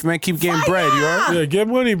your life, man. Keep getting bread, you heard? Yeah, get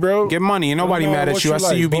money, bro. Get money. Ain't nobody No matter mad at what you. you I see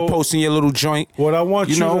like, you be bro. posting your little joint. What I want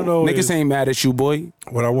You you know, to know niggas is ain't mad at you, boy.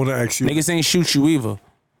 what I want to ask you. Niggas ain't shoot you either.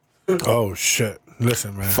 Oh shit!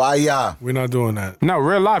 Listen, man. Fire. We're not doing that. No,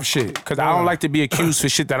 real life shit. Because I don't like to be accused for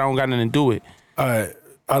shit that I don't got nothing to do with. All right,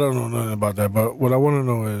 I don't know nothing about that, but what I want to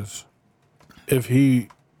know is if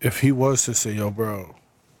he was to say, "Yo, bro,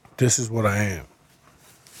 this is what I am."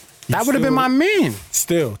 You That would have been still- my man.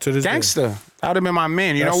 Still to this day. Gangster. That would have been my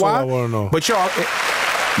man. You That's know all why? I wanna know. But y'all,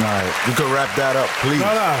 All right, you can wrap that up, please.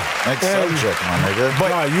 Nah. Next And- subject, my nigga.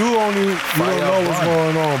 Nah, you don't know what's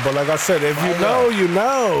going on. But like I said, if you know, you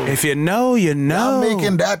know. if you know, you know. I'm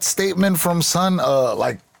making that statement from son,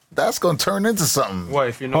 like that's gonna turn into something. What,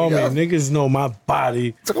 if you know? Oh man, niggas know my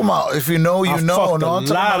body. Talking about if you know, you I know. fucked No, a I'm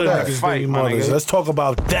talking lot about of that. niggas' Fight, baby my mothers. nigga. Let's talk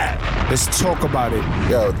about that. Let's talk about it.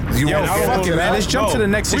 Yo, you Yo, wanna get fuck into it, man. that? Let's jump to the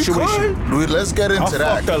next situation. Let's get I into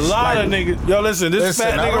that. fucked a lot of niggas. Yo, listen, this Listen,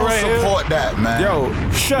 fat I nigga don't right here. support that, man.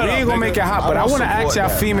 Yo, Shut we up, ain't gonna nigga. make it hot, I but I don't want to ask support y'all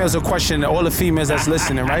that. females a question, all the females that's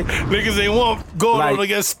listening, right? Niggas ain't want Gordo Like, to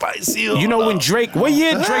get spicy. You know when Drake, what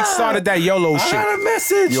year Drake started that YOLO I shit? got a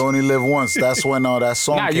message. You only live once. That's when that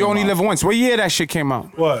song. Nah, came you only out. live once. What year that shit came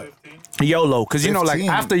out? What? YOLO, because you know, like 15.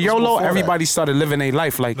 after It's YOLO, before that. everybody started living their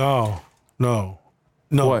life. Like No.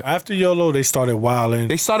 What? After YOLO, they started wilding.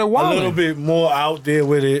 they started a wilding. little bit more out there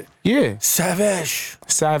with it. Yeah, Savage.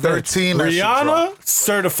 savage. 13. that shit Rihanna dropped.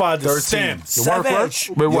 certified the 13. stamp. The work, Savage.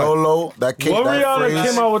 With what? YOLO. That came. What that Rihanna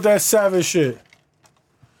phrase, came out with that savage shit?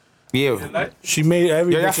 Yeah. She made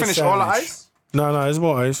every. Yo, y'all bitch a finished all the savage. ice? No, it's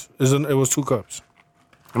more ice. It was 2 cups.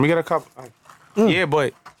 Let me get a cup. Yeah,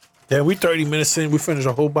 but Yeah, we 30 minutes in. We finished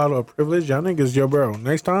a whole bottle of privilege. Y'all niggas, yo, bro.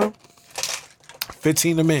 Next time,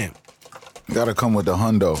 15 a man. Gotta come with the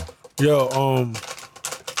hundo. Yo,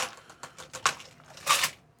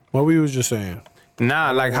 what we was just saying.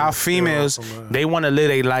 nah, like how females, they want to live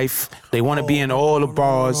their life. They want to be in all the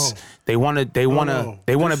bars. They want to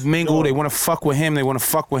This- mingle. yo. They want to fuck with him. They want to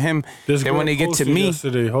fuck with him. This Then when girl they get to posted me,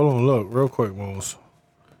 yesterday, hold on, look, real quick, Mons.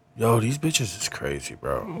 Yo, these bitches is crazy,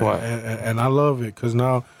 bro. What? And I love it because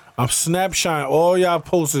now I'm snapshotting all y'all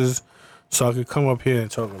posters so I could come up here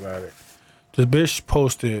and talk about it. This bitch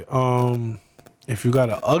posted, if you got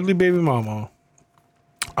an ugly baby mama,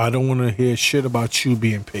 I don't want to hear shit about you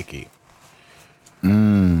being picky.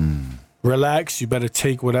 Relax, you better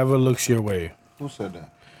take whatever looks your way. Who said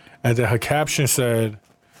that? And then her caption said,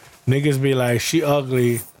 niggas be like, she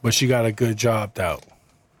ugly, but she got a good job out.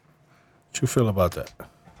 What you feel about that?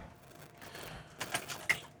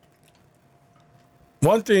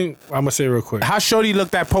 One thing I'm gonna say real quick. how shorty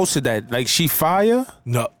looked that posted that? Like she fire?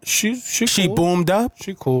 No, she She cool. boomed up?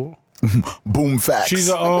 She cool. Boom facts. She's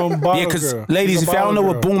a bottle Yeah, because girl. ladies, She's if a y'all don't know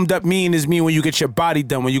bottle what girl. boomed up mean, is mean when you get your body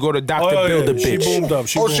done. When you go to Dr. Build a She bitch. boomed up.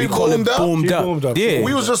 she We call it boomed up? boomed She up. boomed up. Yeah.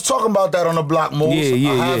 We was just talking about that on the block moves.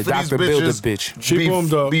 Yeah. Half of these Dr. Build a bitches bitch. She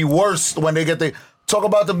boomed up. Be worse when they get the talk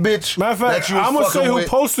about the bitch. Matter of that fact, you was I'm gonna say fucking who with,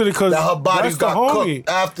 posted it because that her body that's the got homie. cooked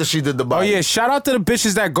after she did the Oh body. yeah, shout out to the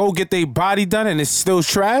bitches that go get their body done and it's still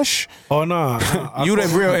trash. Oh nah, You the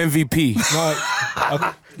real MVP.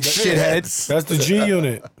 Shitheads. That's the G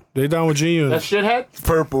unit. They down with G unit. shithead?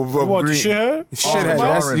 Purple, You want the green. shithead? Shithead.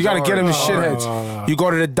 Orange, You gotta get them in orange. shitheads. You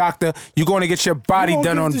go to the doctor. You going to get your body You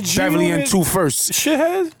done gonna on get the G Beverly and unit? 2 First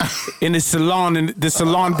Shithead? in the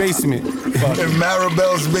salon basement, In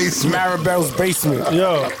Maribel's basement. Maribel's basement.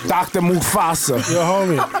 Yo, Dr. Mufasa. yo,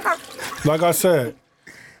 homie. Like I said,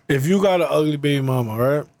 if you got an ugly baby mama,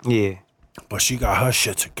 right? Yeah. But she got her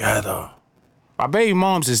shit together. My baby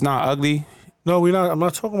mom's is not ugly. No, I'm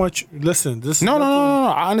not talking about you. Listen, this is No.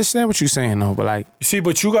 nothing- I understand what you're saying though, but like, You see,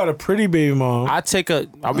 but you got a pretty baby mom.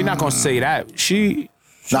 we not gonna say that.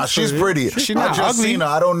 Nah, she's pretty. She I not just ugly. seen her.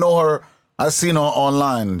 I don't know her. I seen her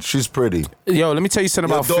online. She's pretty. Yo, let me tell you something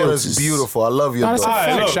Your about daughter's filters. beautiful. I love your Nah, that's daughter. a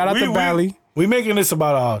fact. look, Shout out to Bally. We making this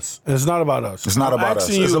about us. It's not about us. It's not I'm about us.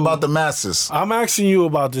 asking It's you- about the masses. I'm asking you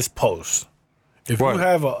about this post. If What? you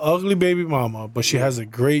have an ugly baby mama, but she has a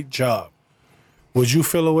great job, would you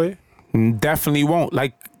feel away? Definitely won't.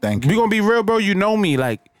 Like, Thank you. we gonna be real, bro. You know me.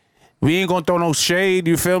 Like, we ain't gonna throw no shade.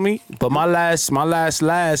 You feel me? But my last, a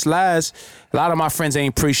lot of my friends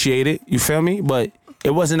ain't appreciate it. You feel me? But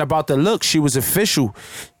it wasn't about the look. She was official.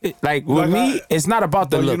 Like with Like me, it's not about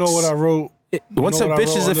the But looks. you know what I wrote? Once a know what I bitch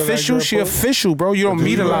wrote is under that official, girl she post? official, bro. You don't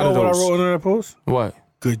meet a You lot know of what I those. wrote under that post? What?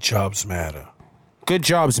 Good jobs matter. Good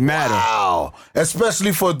jobs matter. Wow.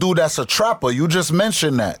 Especially for a dude that's a trapper. You just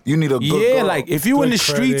mentioned that. You need a good Yeah, girl. like if you in the Good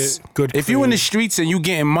credit, streets, good if you in the credit. streets and you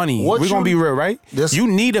getting money, What we gonna you- be real, right? This- You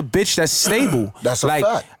need a bitch that's stable. That's a like,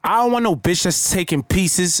 fact. I don't want no bitch that's taking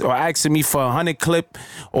pieces or asking me for 100 clip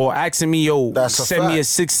or asking me, yo, That's a send me a fact.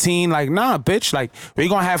 16. Like, nah, bitch. Like, we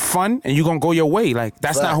gonna have fun and you gonna go your way. Like,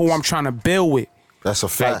 that's not who Facts. I'm trying to build with. That's a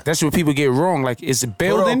Like, fact. that's what people get wrong. Like, it's Put an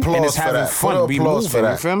building and applause it's for having that. fun. Put an We applause moving, for you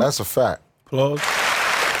that. feel me? That's a fact. Applause.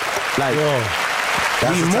 Like, Yo,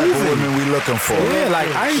 That's We the type moving. of women we looking for. yeah, like,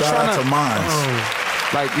 I ain't Shout out trying to to,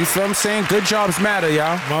 mines. like, you feel what I'm saying? Good jobs matter,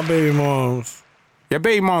 y'all. my baby mom's. Your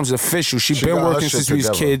baby mom's official. She been got her working shit since we was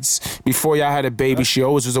together. kids. Before y'all had a baby, she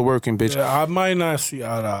always was a working bitch. Yeah, I might not see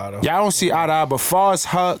eye to eye. though. Y'all don't see eye to eye, but far as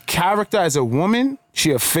her character as a woman,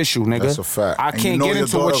 she official, nigga. That's a fact. I And you can't know get your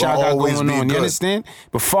into what daughter y'all gonna got always going be on. You good. understand?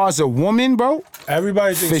 But far as a woman, bro,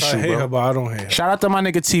 Everybody thinks Official, I hate bro. her, but I don't hate her. shout out to my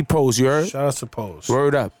nigga T-Pose, you heard? Shout out to Pose.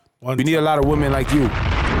 Word up. One We need a time. lot of women like you.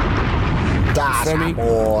 Feel me?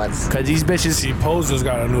 Cause these bitches, T-Pose just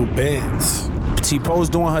got a new Benz. T-Pose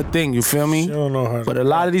doing her thing, you feel me? She don't know her. But a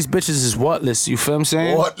lot of these bitches is worthless, you feel what I'm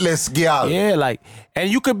saying? Worthless girl. Yeah, like, and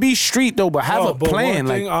you could be street though, but have a but plan.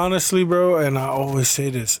 one thing, Like, honestly, bro, and I always say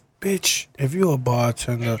this, bitch, if you a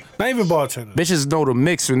bartender, not even bartender, bitches know the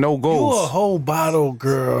mix with no you a goals. whole bottle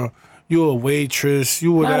girl, you a waitress,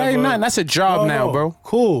 you Nah, whatever. that ain't nothing. That's a job now, No, bro.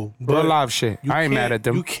 Cool. Real but live shit. you I ain't mad can't- at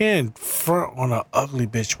them. You can't front on an ugly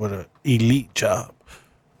bitch with an elite job.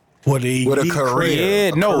 With a With a elite career. crib. Yeah,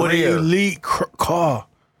 no. With an Career. elite car.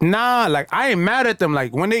 Nah, like I ain't mad at them.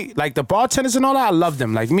 Like when they like the bartenders and all that, I love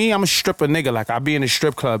them. Like me, I'm a stripper nigga. Like I be in the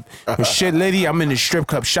strip club. When shit litty, I'm in the strip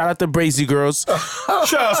club. Shout out to Brazy girls.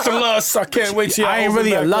 Shout out to Lust. I can't wait till I ain't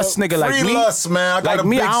really a lust nigga like Free me. lust, man. I got like a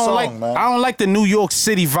me, big I don't song, like man. I don't like the New York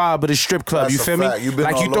City vibe of the strip club. That's you a feel fact. me? You been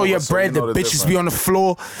Like you all throw over, your so bread, you know the the bitches difference. be on the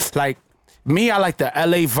floor. Like me, I like the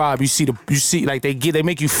LA vibe. You see like they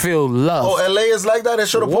make you feel love. Oh, LA is like that? They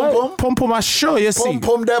show the pum What? pum? Pum pum I show, you see.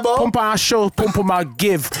 Pum debo? Pum pum I show, pum pum I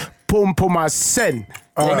give, pum pum I send.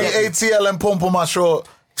 Only ATL and pum pum are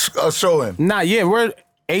showing. Nah, yeah, we're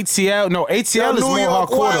ATL. No, ATL is New more York,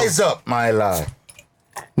 hardcore. wise though. up, my lad.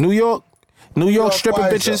 New York stripping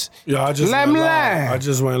wise bitches. Yo, I just Let went me live. lie. I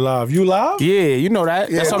just went live. You live? Yeah, you know that.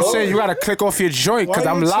 That's what I'm go saying. You ahead. gotta click off your joint Why because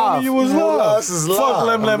I'm you tell me live. You was You live. live. This is Fuck live.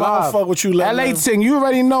 Lem Lem. I Live. don't fuck with you, Lem LA Lem. ting, you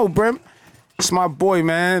already know, Brim. It's my boy,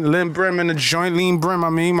 man. Lim Brim in the joint. Lean Brim, I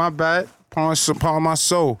mean, my bad. Upon my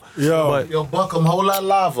soul. Yo. But Yo, Buckham, whole lot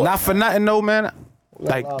lava. not for nothing, though, man.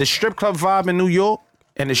 Like, the strip club vibe in New York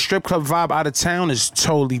and the strip club vibe out of town is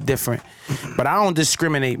totally different. But I don't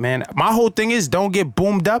discriminate, man. My whole thing is don't get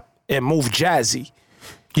boomed up and move jazzy.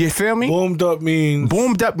 You feel me? Boomed up means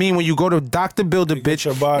Boomed up mean when you go to Dr. Build a get bitch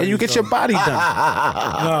your body and you get your done. body done.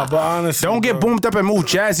 nah, but honestly, Don't get bro, boomed up and move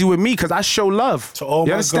jazzy with me because I show love. To all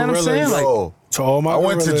You my understand what I'm gorillas, saying? Like, Yo, To all my I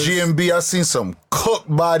went to gorillas, GMB. I seen some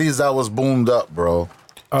cooked bodies that was boomed up, bro.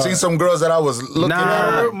 Seen some girls that I was looking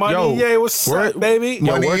at. Money, yeah, what's up, baby?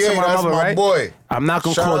 Yo, Money, word to yeah, my that's mother, my right? boy. I'm not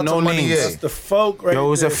gonna Shout call out no to Money, names. yeah. That's the folk right Yo, it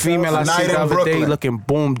was a there, female I Night seen in the other Brooklyn. day looking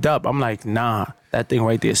boomed up. I'm like, nah, that thing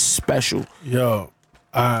right there is special. Yo,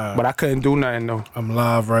 But I couldn't do nothing though. I'm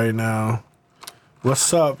live right now.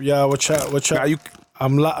 What's up, y'all? What y'all? Now you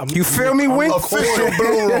I'm live. you feel me, Wink? Official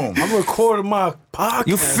Blue Room. I'm recording my podcast.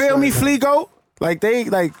 You feel me, right now. Fleego? Like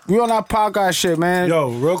we on our podcast shit, man. Yo,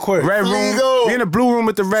 real quick. Red room. Fleego. We in the blue room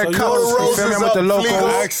with the red So you cups. know the You feel me? I'm with the roses up, locals.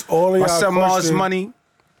 Fleego. Ask all of My y'all son Mars question. Money.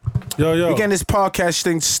 Yo, We getting this podcast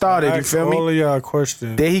thing started. You Ask feel all me? of y'all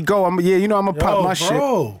questions. There he go. I'm gonna pop my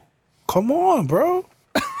bro. Come on, bro.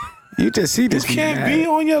 shit. You just see You this. can't be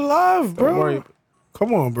on your live, bro. Don't worry.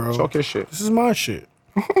 Come on, bro. Talk your shit. This is my shit.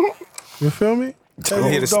 You feel me? I'm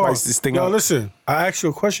here to Dog. spice this thing Yo, up. listen. I asked you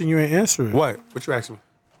a question. You ain't answer it. What? What you asking me?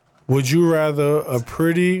 Would you rather a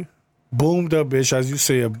pretty boomed up bitch, as you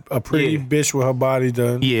say, a pretty Yeah. bitch with her body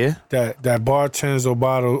done, Yeah. that bartends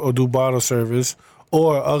or do bottle service,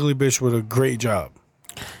 or an ugly bitch with a great job?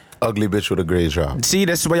 Ugly bitch with a great job. See,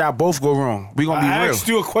 that's where y'all both go wrong. We gonna be I real. asked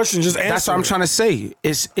you a question. Just answer. That's what I'm trying to say.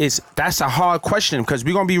 That's a hard question because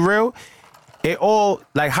we gonna be real. It all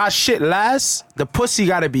like how shit lasts. The pussy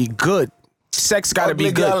gotta be good. Sex gotta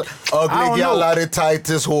be good. I Ugly don't girl know. are the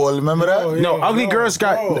tightest hole. Remember that? Oh, No, Yo, ugly bro, girls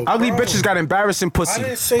got bro, ugly bro. bitches got embarrassing I pussy.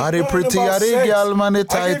 didn't say Are they nothing pretty? about Are they sex. girl, man? They I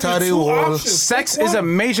tight, gave you are they two whole? options. Sex Pick is a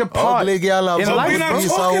one. major part Ugly girl have in some life. We're not Piece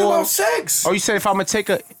talking of about wall. sex. Oh, you said if I'm gonna take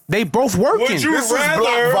a, they both working. Would you This is rather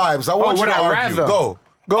black vibes. I want you would to I argue. rather?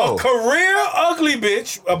 Go. a career ugly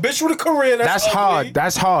bitch, a bitch with a career That's ugly, hard.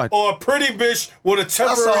 That's hard. or a pretty bitch with a That's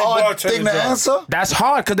temporary a hard bartender thing to job? answer. That's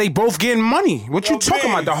hard because they both getting money. What you Yo,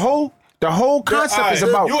 talking about? please. The whole concept is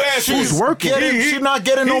alright, about you answer who's this. working. She not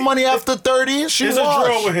getting no money after 30. She There's a drill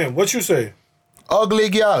with washed. him. What you say? Ugly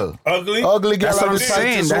girl. Ugly? Ugly girl. That's what are I'm the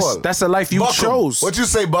saying. tightest That's wall. that's a life you Buckham. chose. What you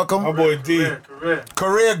say, Buckham? My boy D.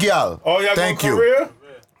 Career girl. Oh, y'all Thank going you. career?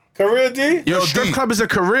 Career D? Yo, Yo, strip D. club is a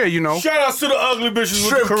career, you know. Shout outs to the ugly bitches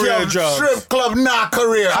Strip with the career club, jobs. strip club, not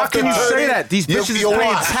career. How After can you 30, say that? These bitches is paying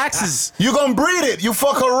washed. taxes. You gonna breed it. You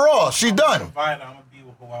fuck her raw. She done. Fine, I'm gonna be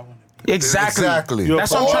with who I want to be. Exactly. Exactly.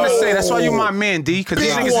 That's what I'm trying to say. That's why you my man, D. Because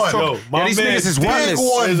these Big niggas one. is talking. Yo, my These man, niggas is big oneness.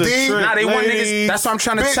 one, Is a D. trick. Nah, they want Ladies. niggas. That's what I'm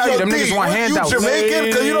trying to Big tell you. yo, Them D, niggas want you handouts. Jamaican?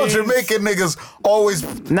 Because you know Jamaican niggas always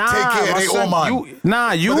Nah, take care of my their son, own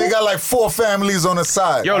man. you. But they got like 4 families on the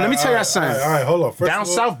side. Yo, let me tell y'all All something. right, hold on. First Down of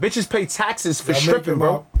all, south, bitches pay taxes for y'all stripping, making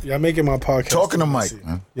bro. Y'all making my podcast. Talking to Mike, messy.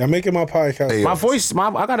 man. Y'all making my podcast. Hey, My voice,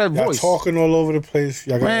 I got a Y'all voice. talking all over the place.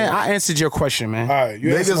 Y'all got Man, I answered your question, man. all right,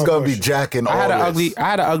 you answer Niggas my gonna be question. jacking all I had this. I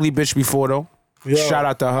had an ugly bitch before though. Yo, Shout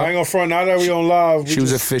out to her. I ain't gonna front. Now that we on live, She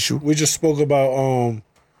was official. We just spoke about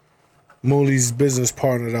Mooley's business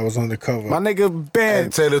partner that was undercover. My nigga Ben.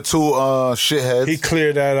 And Taylor 2 shitheads. He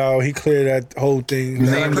cleared that out. He cleared that whole thing.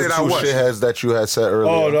 Name the cleared out 2 what? shitheads that you had said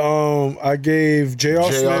earlier. Oh, I gave J.R.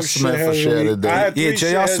 J.R. Smith Smith shithead for of shit the of the week. day. I had Yeah, 3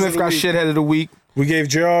 J.R. shitheads Smith of the got week. shithead of the week. We gave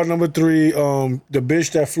JR number 3. The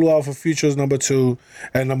bitch that flew out for Futures number 2,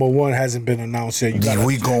 and number 1 hasn't been announced yet. You gotta,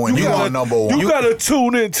 we going. You gotta- on number 1. You gotta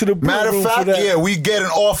tune into the Matter of room for fact, that. yeah, we getting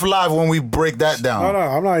off live when we break that down. No,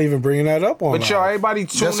 I'm not even bringing that up on. But yo, live. everybody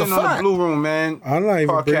tune That's a in on the fact. Blue Room, man. I'm not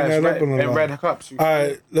even bringing that up on the and live. Red Cups. All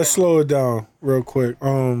right, let's slow it down real quick.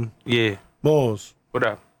 Yeah. Moles, What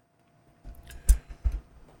up?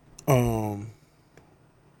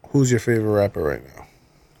 who's your favorite rapper right now?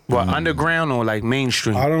 What, underground or like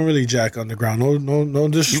mainstream? I don't really jack underground. No You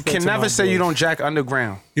disrespect. can to never my say you boys. don't jack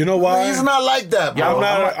underground. You know why? He's not like that, bro.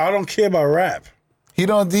 I don't care about rap. He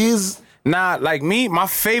don't. These. Nah, like me, my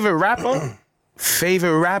favorite rapper.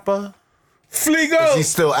 Fleego. He's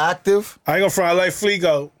still active. I ain't gonna front. I like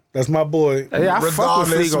Fleego. That's my boy. Yeah, I fuck with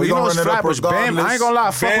Regardless, Fleego. we You know gonna it's run it up Flatbush. Bam, I regardless. ain't gonna lie,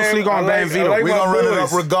 I fuck with Bam, Fleego I and like- Bam I Vito. like We my gonna run it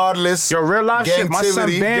boys. up regardless. Yo, real life shit. My son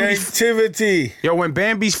Gangtivity. Bambi's. Gangtivity. Yo, when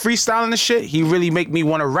Bambi's freestyling the shit, he really make me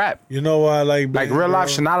want to rap. You know why I like Like Bam, real life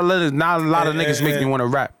bro? shit. Not a lot of niggas make me want to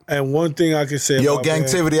rap. And one thing I can say Yo, about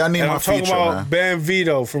Gangtivity, Bam, I need and my I'm talking feature, about man. Bam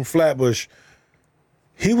Vito from Flatbush.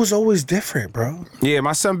 He was always different, bro. Yeah,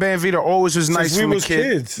 my son Bam Vito always was nice Since we from a was kid.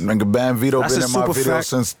 kids. Nigga, Bam Vito That's been a in my super video fact.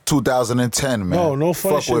 since 2010, man. No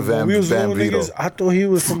funny Fuck shit. with When we was Bam little Vito. niggas, I thought he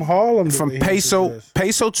was from Harlem. the From way he Peso, was dressed.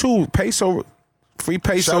 Peso too. Peso, free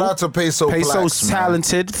Peso. Shout out to Peso Peso's Blacks, man.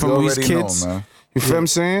 talented from You these already know, kids. man. You feel what I'm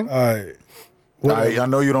saying? All right. I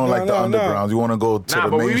know you don't No, like the no, no. underground. You want to go to Nah,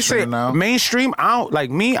 the but when you say mainstream now? mainstream, I don't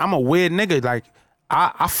like me. I'm a weird nigga. Like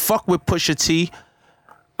I fuck with Pusha T.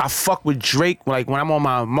 I fuck with Drake. Like when I'm on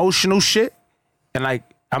my emotional shit, and like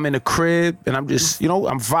I'm in the crib and I'm just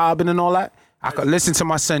I'm vibing and all that. I could listen to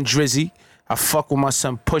my son Drizzy. I fuck with my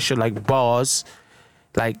son Pusha like bars.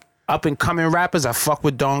 Like up and coming rappers, I fuck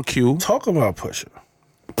with Don Q. Talk about Pusha.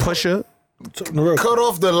 Pusha. Cut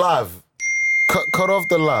off the live. Cut off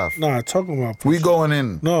the live. Nah, talking about Pusha. We going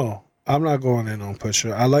in. No, I'm not going in on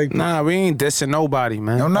Pusha. I like. Nah, we ain't dissing nobody,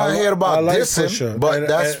 man. I'm not here about I like dissing, Pusha, but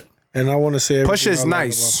that's. And I want to say Pusha is everything I like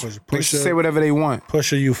nice. about They Pusha. can say whatever they want.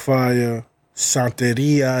 Pusha, you fire.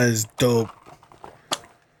 Santeria is dope.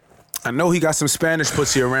 I know he got some Spanish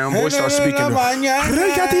pussy around. Boy, start speaking.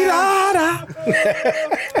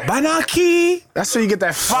 Banaki. That's where you get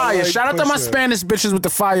that fire. like Shout out to my Pusha. Spanish bitches with the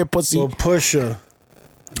fire pussy. So Pusha.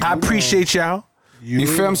 I appreciate y'all. You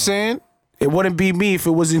feel what I'm saying? It wouldn't be me if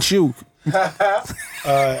it wasn't you.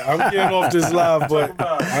 I'm getting off this live, but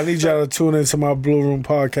I need y'all to tune into my Blue Room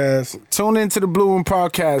podcast. Tune into the Blue Room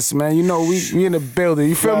podcast, man. You know, we in the building.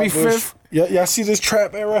 You feel me, Fifth? Y'all see this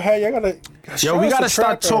trap era? Hey, y'all gotta. Yo, we gotta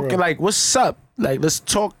start talking like, what's up? Like, let's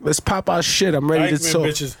talk. Let's pop our shit. I'm ready to talk.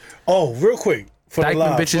 Bitches. Oh, real quick for Dykeman the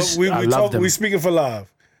live. bitches, We I love them. We speaking for live.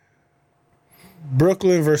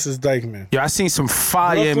 Brooklyn versus Dykeman. Yo, I seen some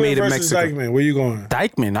fire Brooklyn made in versus Mexico. Dykeman. Where you going?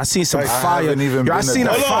 Dykeman. I seen some I fire. haven't even Yo, I been to seen a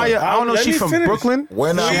Dykeman. fire. I don't know if Let she me from finish. Brooklyn.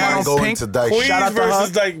 When am She had I on going pink. to Dykeman? Queens Shout out to versus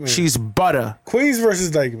her. Dykeman. She's butter. Queens versus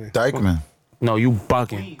Dykeman. Dykeman. No, you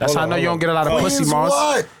bugging. That's how I know you don't get a lot of Queens pussy, Mars.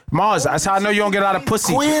 what? Mars, that's how I know you don't get a lot of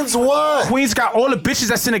pussy. Queens what? Queens got all the bitches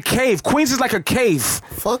that's in a cave. Queens is like a cave.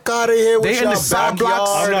 Fuck out of here with They in y'all the side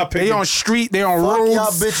blocks. I'm backyard. not They on street. They on Fuck roads. y'all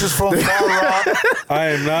bitches from Far Rock. I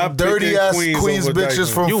am not Dirty picking ass Queens over bitches Dykeman.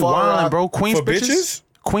 from You Far wildin', Rock. bro. Queens For bitches? bitches?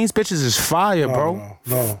 Queens bitches is fire, bro.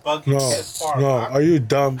 No. Far No. Rock. Are you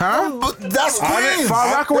dumb? Huh? But that's didn't- Queens.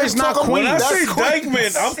 Far Rockaway's not Talking- When I Queens. say that's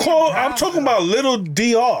Dykeman, I'm talking about little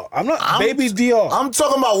DR. I'm not baby DR. I'm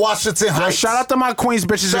talking about Washington Yo, Heights. shout out to my Queens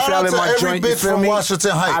bitches Shout if y'all out in to my every joint. You bitch feel from me?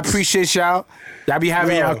 Washington Heights. I appreciate y'all. Y'all be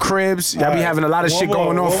having Yo. y'all cribs. Y'all be Alright. having a lot of shit One more,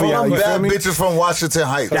 going on one for more. y'all. You feel Bad me? bitches from Washington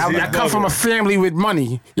Heights. Y'all He's come from a family with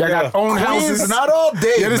money. Y'all got own houses. Queens, not all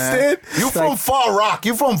day, You man. understand? You from Far Rock.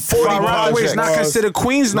 You from 40 Far Rockaway is projects. not considered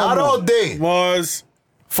Queens no Not more. all day. Mars.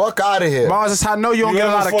 Fuck out of here. Mars, that's how I know you don't You get a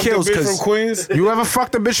ever lot of fucked a kills. bitch 'Cause from Queens? you ever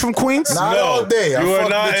fucked a bitch from Queens? Not No. all day. I You are fuck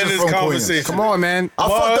not bitches in this from conversation. Come on, man. I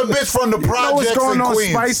fucked a bitch from the know what's projects going in on,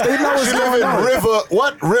 Queens. Spice. They know what's She going live in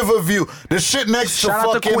on. Riverview. The shit next Shout to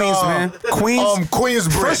out to fucking Queens, man. Queens.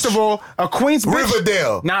 Queensbridge. First of all, a Queens bitch.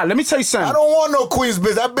 Riverdale. Nah, let me tell you something. I don't want no Queens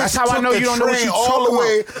bitch. That bitch That's how I took know the you don't know what train you all the talking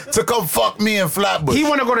way to come fuck me in Flatbush. He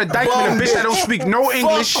want to go to Dykeman, Bum a bitch that don't bitch. speak no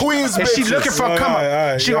English. Fuck Queens and she bitches. looking for a come All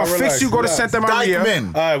right, up. She y'all gonna fix relax, you, go to relax. Santa Maria.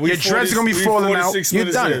 Dykeman. All right, we Your dreads 40 gonna be we falling out. 46 You're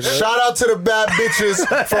minutes done. in, right? Shout out to the bad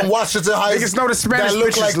bitches from Washington Heights. Niggas know the Spanish that look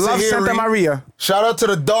bitches like love Tahiri. Santa Maria. Shout out to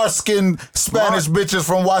the dark-skinned Spanish bitches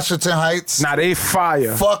from Washington Heights. Nah, they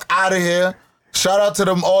fire. Fuck out of here. Shout out to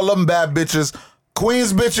them, all them bad bitches.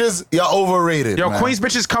 Queens bitches, y'all overrated. Yo, man. Queens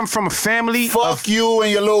bitches come from a family Fuck of... you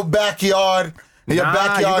and your little backyard. Your Nah,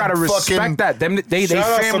 backyard you gotta fucking. respect that. They Shout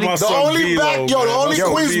out to family. my The son only B-Lo, back, yo, the man. only My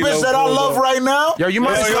son Queens B-Lo bitch that I pulled love up. right now. Yo, you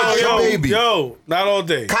must is have Kaya Baby. Yo, not all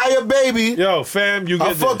day. Kaya Baby. Yo, fam, you get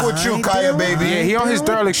I fuck this. with you, Kaya Baby. Yeah, he on his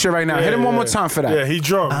Derlick shit right now. Hit him one more time for that. Yeah, he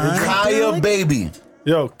drunk. Kaya Baby.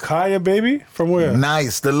 Yo, Kaya baby? From where?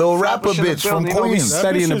 Nice, the little rapper Push in the bitch from building. He gonna be Queens.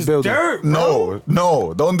 steady in the Bitch is building. dirt, bro.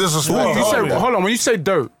 No, don't disrespect. You Oh, said, yeah. hold on, when you say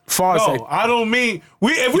dirt, far as No, like, I don't mean if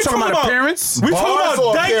we talking talking about appearance? We Bars talking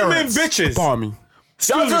or about Dykeman appearance? bitches. bar me. Y'all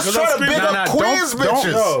Excuse me, just 'cause try I'm to screaming- big up Nah, nah, Queens don't-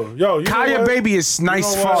 bitches. Yo, you know Kaya what? Baby is nice,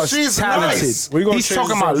 You know far what? as She's talented. nice. We gonna He's change talking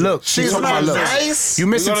the about subject. looks. She's He's talking about not looks. nice. You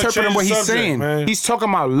gonna misinterpreting change what the he's subject, saying. man. He's talking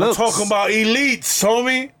about looks. Talking about elites,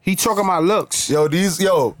 homie. He talking about looks. Yo,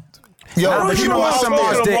 Nah, but you know what, some Talking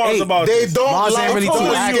Mars, to Mars they about they this. don't Mars ain't like really too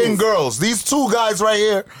dark-skinned active. girls. These two guys right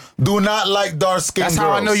here do not like dark-skinned That's girls.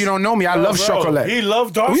 how I know you don't know me. I love Bro, chocolate. He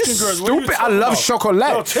love dark Are you skin girls. What are you stupid? I talking love about? chocolate.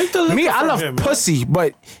 Yo, take the liquor Me, I from love him, man. pussy,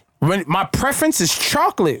 but when my preference is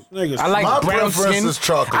chocolate. Niggas, I like my brown preference skin. is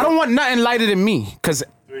chocolate. I don't want nothing lighter than me, cause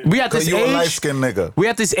we at this you a age. light-skinned nigga. We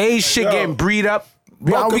at this age, shit Yo. getting breed up.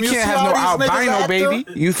 Bro, we can you can't see have no how these niggas albino, acting?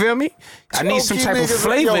 baby. You feel me? I need some Low-key type of niggas-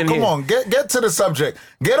 flavor in come here. on, get to the subject.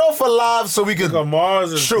 Get off of live so we can Nigga,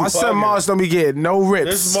 Mars is shoot. My son bugging. Mars don't be getting no rips.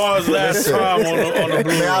 This is Mars' last time on the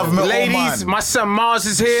blue. They have Room. my Ladies, Oman. my son Mars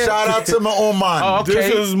is here. Shout out to my Oman. Oh, okay.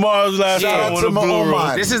 This is Mars' last Shout time out on to the my blue. Oman.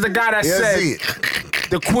 Room. This is the guy that Yes, said he.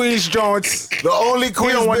 the Queens joints The only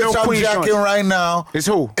Queens don't want bitch no I'm Queens jacking joints. right now is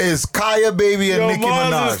who? is Kaya Baby and Yo, Nicki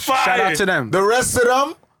Mars Minaj. is fire. Shout out to them. The rest of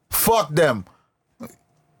them, fuck them.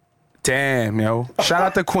 Damn, yo. Shout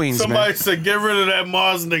out to Queens, Somebody man. said, get rid of that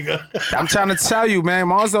Mars nigga. I'm trying to tell you, man.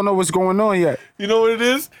 Mars don't know what's going on yet. You know what it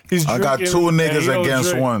is? He's I got drinking two and niggas he don't against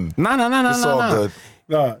drink. one. Nah. It's all good.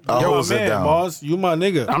 Nah, I'll you hold my it man, down. Mars. You my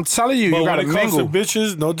nigga. I'm telling you, but you when gotta it comes mingle. to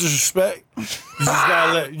bitches, no disrespect. You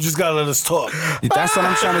just gotta let us talk. That's what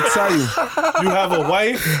I'm trying to tell you. You have a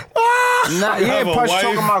wife. Nah, yeah, have a Punch wife.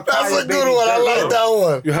 talking about That's Kaya, a good one. I like that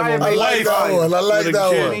one. You have Kaya a I baby. like wife. that one. I like With a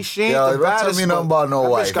that kid. one. She ain't Yo, the don't tell baddest, me nothing about no That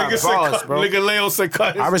bitch wife. got Nigga said, bars, bro. nigga Leo said,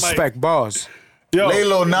 cut his I mic. respect bars. Yo,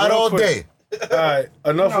 Lalo, not real all quick. day. All right,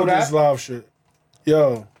 enough know of this that. live shit.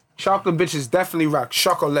 Chocolate bitches definitely rock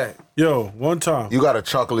chocolate. Yo, one time. You got a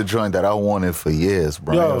chocolate joint that I wanted for years,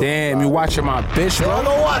 bro. Yo. Damn, you watching my bitch, I bro?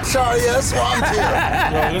 don't watch her, yes. Well, I'm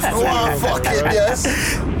here. Yo, listen I to want me, fuck bro, it, right?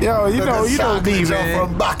 yes. Yo, you know Chocolate me, joint man.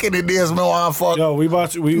 From back in the days, me want fuck. Yo, we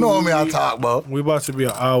about to. You know me, I talk about. We about to be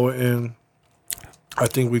an hour in. I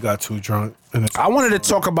think we got too drunk. And I wanted to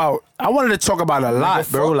talk about a lot,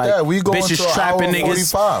 bro. Fuck Like that. We going bitches to an trapping hour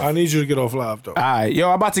niggas. 45. I need you to get off live though. All right, yo,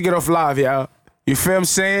 I'm about to get off live, y'all. You feel what I'm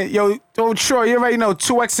saying? Yo, Troy, you already know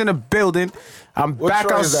 2X in the building. I'm What back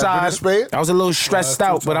Troy is that, outside. British Spade? I was a little stressed that's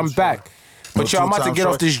out, but I'm 2 times back. But yo, I'm about to get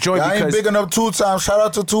off this joint I ain't because bigging up 2 times. Shout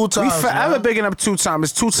out to 2 we times. forever man. bigging up 2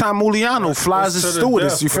 times. It's 2-time Muliano, flies as to the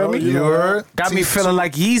stewardess. death, You feel bro. me? You know heard? Got me T- feeling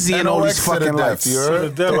like Yeezy and all these NOX to the fucking death, lights. you To heard?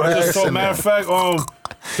 the devil. I just thought, matter of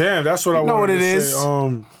fact, damn, that's what I know wanted what it to is. say.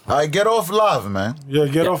 All right, get off live, man. Yeah,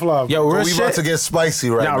 get off live. Yo, But real we about shit. to get spicy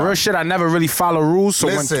right Nah, now. real shit. I never really follow rules, so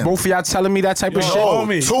when Listen. both of y'all telling me that type of Yo, shit,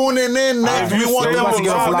 homie. Tuning in, next. We want we them about to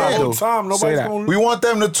get off to live, tune though. in. Time. Say Nobody's that. gonna We want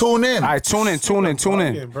them to tune in. all right, tune in.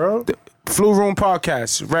 fucking, bro. Flu Room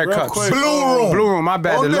Podcast, Red Real Cups. quick. Blue Room. Blue Room, my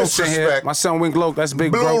bad. No The Loke's in here. disrespect. My son Wink Loke, that's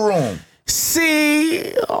big, Blue bro. Room.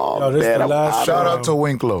 See? Oh, Yo, this man, the I'm last out. Shout out to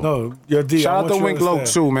Winklow. No, yo, D. Shout I out want to you Wink Loke,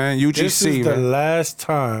 understand. too, man. This is UGC, the man. last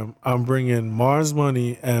time I'm bringing Mars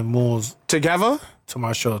Money and Moons Together? to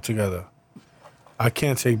my show together. I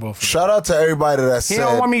can't take both of them. Shout out to everybody that He said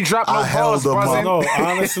don't want me to drop no I held bars, them brother. up. No,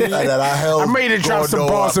 honestly, That I held I'm ready to drop some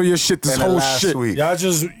Gordo bars up on your shit this in the whole last shit. week. y'all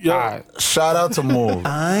just, yo, All right. Shout out to Move.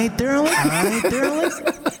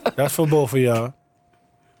 that's for both of y'all.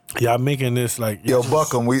 Y'all making this like, Yo,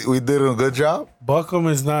 Buckham, we did a good job. Buckham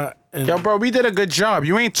is not. In, Yo, bro, we did a good job.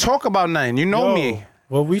 You ain't talk about nothing. You know Yo, me.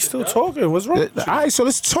 Well, we still talking. What's wrong? All with you? right, so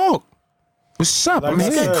let's talk. What's up? Like I'm I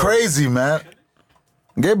here. said- Get crazy, man.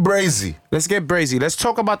 Get brazy. Let's get brazy. Let's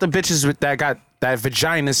talk about the bitches with that got that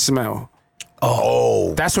vagina smell.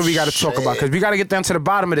 Oh, That's what we got to talk about because we got to get down to the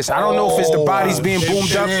bottom of this. I don't know if it's the bodies being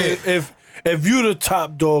boomed up. If you the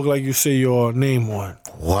top dog, like you say, you're name one.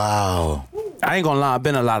 wow. I ain't gonna lie, I've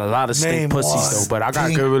been a lot of stink Name pussies one. though, but I got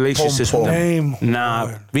Stink good relationships with pom-pom. them. Name Nah,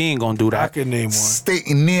 one. we ain't gonna do I that. can name one. Stink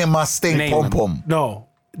near my stink Name pom them. pom. No,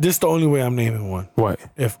 this the only way I'm naming one. What?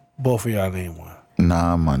 If both of y'all name one.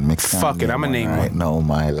 Nah, man. Mix Fuck it, I'ma name one. No,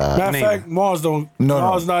 my lad. Matter of Name fact, Mars don't. No, no.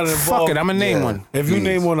 Mars not involved. Fuck it, I'ma name Yeah. one. If you Please.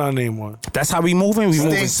 name one, I name one. That's how we moving. We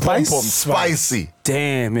moving Stink pom pom. spice. Spicy.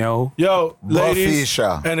 Damn, yo. Yo, ladies,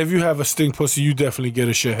 Fisher. and if you have a stink pussy, you definitely get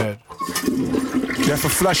a shithead. You have to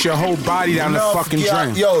flush your whole body down the fucking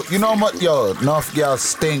drain. Yo, you know what? Yo, enough y'all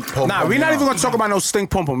stink pom Nah, we're not even gonna talk about no stink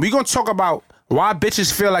pum pum. We're gonna talk about why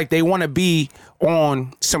bitches feel like they wanna be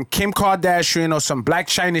on some Kim Kardashian or some Black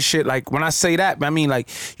China shit. Like when I say that, I mean like,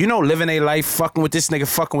 you know, living a life, fucking with this nigga,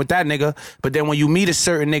 fucking with that nigga. But then when you meet a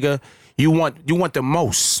certain nigga, you want the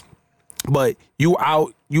most. But you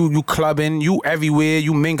out, you clubbing, you everywhere,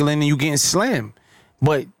 you mingling and you getting slammed.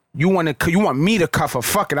 But you want me to cuff her.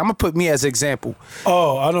 Fuck it. I'm gonna put me as an example.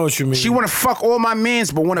 Oh, I know what you mean. She wanna fuck all my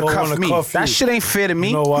mans, but wanna But cuff wanna me. cuff That you. shit ain't fair to me.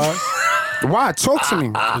 You know why? Why? Talk to me.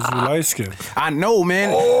 Because you light skin. I know,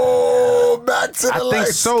 man. Oh, back to the I think light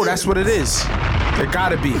so. skin. That's what it is. It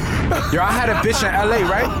gotta be. Yo, I had a bitch in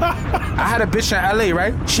LA,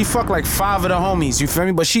 right? She fucked like 5 of the homies, you feel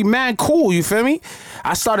me? But she mad cool, you feel me?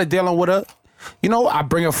 I started dealing with her. You know, I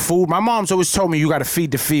bring her food. My mom's always told me you gotta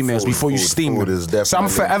feed the females before you steam food them. is So I'm definitely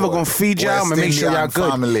forever gonna important. feed y'all. I'm gonna make West sure y'all Indian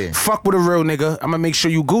good. family. Fuck with a real nigga. I'm gonna make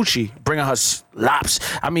sure you Gucci. Bringing her lops.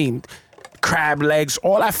 I mean, crab legs,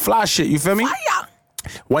 all that fly shit. You feel me?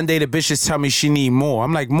 One day the bitches tell me she need more.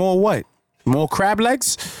 I'm like, more what? More crab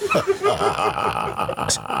legs?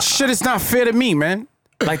 Shit is not fair to me, man.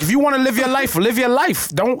 Like if you want to live your life, live your life.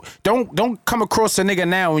 Don't come across a nigga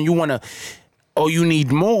now and you want to, oh, you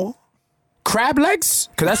need more crab legs?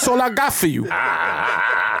 Cause that's all I got for you.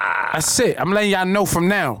 That's it. I'm letting y'all know from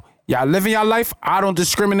now. Y'all living your life. I don't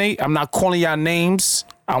discriminate. I'm not calling y'all names.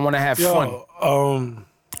 I want to have fun. Yo,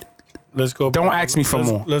 let's go. Don't back. ask me for Let's-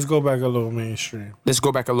 more. Let's go back a little mainstream. Let's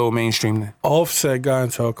go back a little mainstream then. Offset got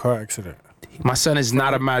into a car accident My son is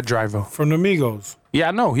not a mad driver. from the Migos. Yeah,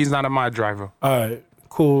 I know. He's not a mad driver. All right,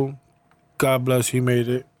 cool. God bless, he made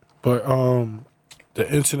it. But the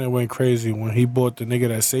incident went crazy when he bought the nigga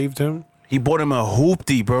that saved him. He bought him a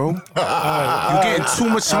hoopty, bro. You getting too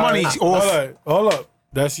much money off. Hold up.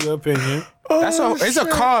 That's your opinion. It's a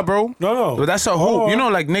car, bro. No. But that's a hoop. You know,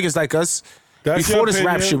 like niggas like us. That's Before your this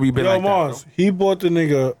rap opinion. shit, we been Yo, like Mars, that. he bought the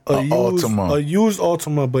nigga Altima. a used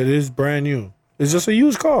Altima, but it's brand new. It's just a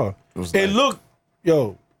used car. It looked,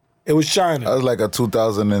 it was shining. That was like a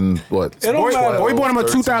 2000 and what? It don't matter. Boy, bought him a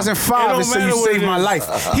 2005 and said, you what saved it my is.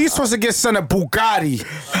 life. He's supposed to get son a Bugatti.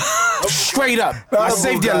 Straight up. I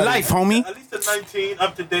saved your Bugatti. life, homie. At least a 19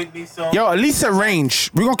 up-to-date Nissan. Yo, at least a range.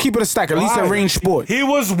 We're going to keep it a stack. At least a Why? range sport. He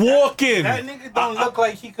was walking. That nigga don't look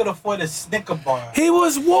like he could afford a Snicker bar. He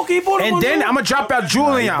was walking. He bought him And a then new- I'm going to drop out jewel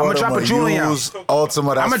on y'all. I'm going to drop a jewel on y'all.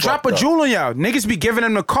 Ultimate. I'm going to drop a jewel on y'all. Niggas be giving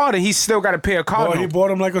him the car, and he still got to pay a car Boy, he note. bought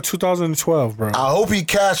him like a 2012, bro. I hope he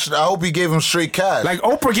cashed. I hope he gave him straight cash. Like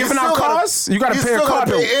Oprah giving out cars, you got to pay a car You still note.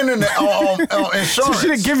 gotta pay internet on So insurance. she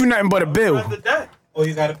didn't give you nothing but a bill. What's the debt? Or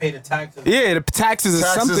you gotta pay the taxes. Yeah, the taxes is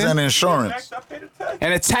Taxes something. and insurance. I pay the tax.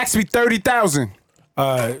 And the tax be 30,000.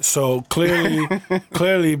 All right, so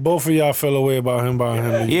clearly, both of y'all feel a way about him.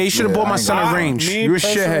 Yeah, you should have bought my son a range. Me You a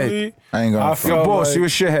shithead. personally, I ain't gonna I front. feel Yo, boss, like, you a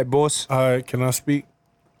shithead, boss. all right, can I speak?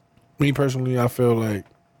 Me personally, I feel like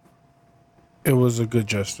it was a good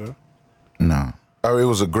gesture. No. Oh, it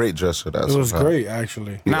was a great gesture. That's It was a fact. great,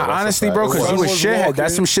 actually. Yeah, Nah, that's a honestly, fact. bro, It because you was. a Was shithead. walking.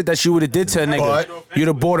 That's some shit that you would have did to a nigga. But- You'd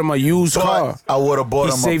have bought him a used car. But I would have bought He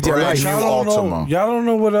him a saved your brand life. new Y'all don't know. Ultima. Y'all don't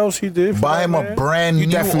know what else he did. For Buy that him a man. brand You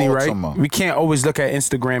new definitely Ultima. right. We can't always look at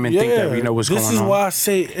Instagram and think that we know what's going on. This is why I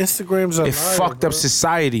say Instagram's a It liar, fucked bro. up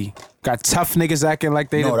society. Got tough niggas acting like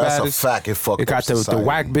they No, the that's baddest. a fact. It fucked It got up the society.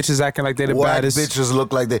 whack bitches acting like they the Whack baddest. bitches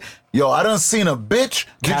look like they. Yo, I done seen a bitch.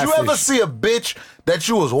 Did you ever Catfish. see a bitch that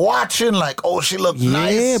you was watching like, oh, she looked Yeah,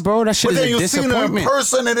 nice? bro, that shit but is then a you seen her in disappointment.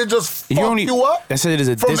 person and it just fucked only- you up? That shit is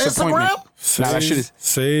a From disappointment. Instagram? Nah, that shit is.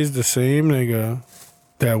 Says the same nigga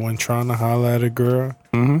that when trying to holler at a girl,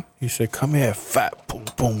 he said, "Come here, fat boom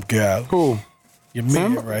boom gal." Cool. Your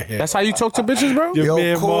man right here. That's how you talk to bitches, bro? Your Yo,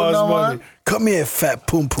 man cool, Mars no, Money. man. Come here, fat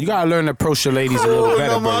boom boom. You gotta learn to approach your ladies a little better,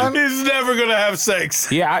 no, bro. man. He's never gonna have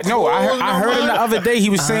sex. Yeah, I know. I heard him the other day. He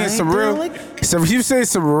was saying some real, he was saying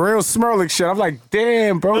some real Smurlic shit. I'm like,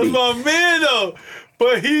 damn, bro. That's my man though.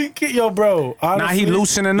 But yo, bro. Honestly, he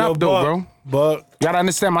loosening up, though, bro. Buck, You gotta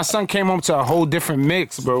understand, my son came home to a whole different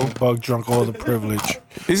mix, bro. Buck drunk all the privilege.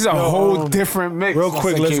 This is a whole different mix. Real my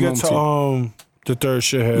quick, son let's came get home to the third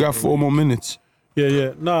shithead. You got 4 more minutes. Yeah.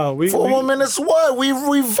 Nah, we 4 more minutes. What? We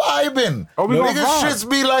vibing. Oh, we gonna Niggas vibe. shits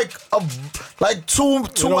be like two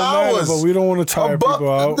It don't matter, hours. but we don't want to tire A buck,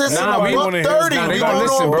 people out. This is Nah, a we buck wanna hear 30. his Nah, they We gonna going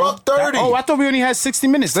listen, on bro. buck 30. Oh, I thought we only had 60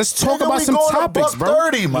 minutes. Let's talk Nigga, about we some going to topics, buck bro.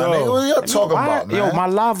 30, man. Yo. Nigga, what you talking about, man? Yo, my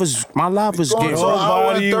live was Going getting. to an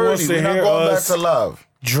hour and Nobody 30. wants to We're not hear going back us. to love.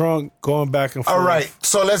 Drunk, going back and forth. All right,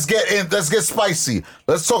 so let's get spicy.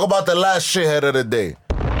 Let's talk about the last shithead of the day.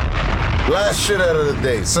 Last shithead of the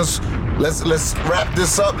day. Since let's wrap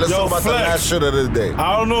this up. Let's Yo, talk about Flex. the last shit of the day.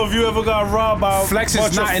 I don't know if you ever got robbed by Flex a is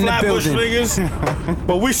bunch not of in the Flatbush building. niggas,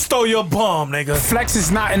 but we stole your bomb, nigga. Flex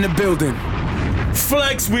is not in the building.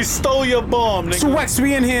 Flex, we stole your bomb, nigga. Flex,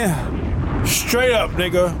 we in here. Straight up,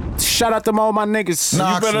 nigga. Shout out to all my niggas.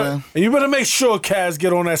 Nah. You better, man. you better make sure Kaz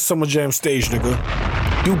get on that Summer Jam stage, nigga.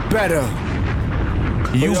 You better.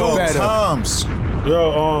 You Yo, better. Toms.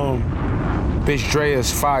 Yo, Bitch,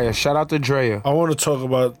 Drea's fire. Shout out to Drea. I want to talk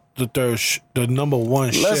about the number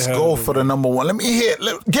one shit. Let's go for the number one. Let me hear.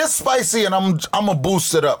 Get spicy, and I'm gonna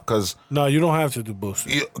boost it up, cause No, you don't have to do boost.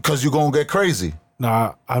 you're gonna get crazy.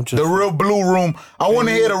 Nah, I'm just. The real blue room. I want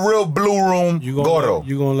to hear the real blue room. You Gordo.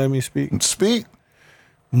 gonna let me speak? Speak.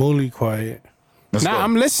 Mooley quiet. Let's Nah, go.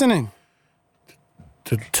 I'm listening.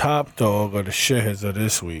 The top dog of the shitheads of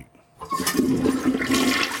this week.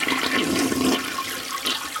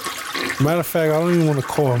 Matter of fact, I don't even want to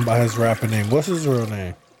call him by his rapper name. What's his real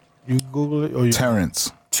name? You Google it or you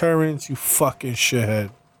Terrence. Terrence, you fucking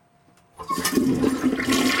shithead.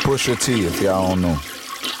 Pusha T, if y'all don't know.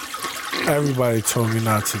 Everybody told me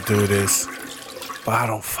not to do this, but I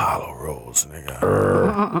don't follow rules, nigga.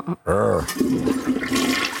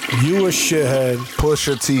 You a shithead,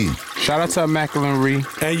 Pusha T. Shout out to Immaculate Ree.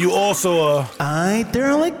 and you also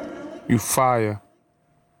You fire.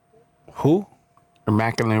 who?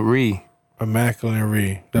 Immaculate Ree. Immaculate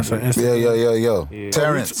Ree. That's an Instagram. Yo.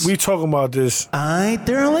 Terrence. We talking about this.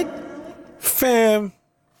 Fam,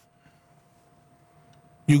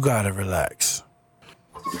 you gotta relax.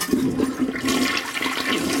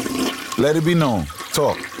 Let it be known.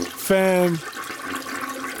 Talk. Fam,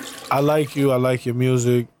 I like you. I like your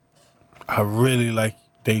music. I really like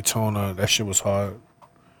Daytona. That shit was hard.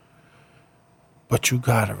 But you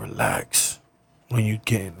gotta relax when you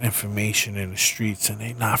getting information in the streets and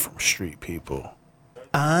they not from street people.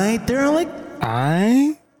 I?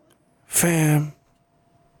 Fam,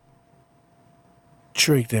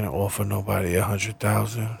 Drake didn't offer nobody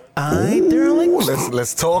 100,000.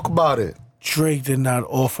 Let's talk about it. Drake did not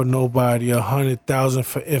offer nobody 100,000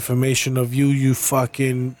 for information of you. You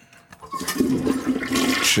fucking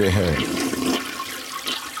Shithead.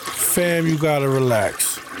 fam. You gotta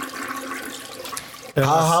relax. And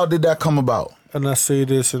How did that come about? And I say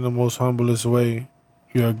this in the most humblest way.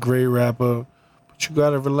 You're a great rapper, but you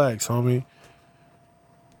gotta relax, homie.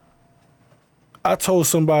 I told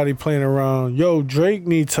somebody playing around, yo, Drake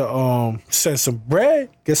need to send some bread,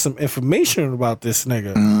 get some information about this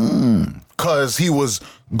nigga. Cause he was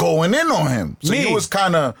going in on him. So he was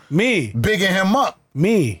kind of bigging him up.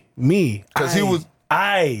 Me. Cause he was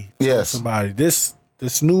told somebody. This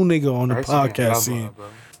new nigga on the podcast scene.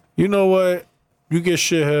 You know what? You get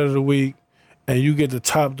shithead of the week and you get the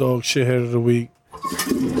top dog shithead of the week.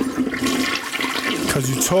 Cause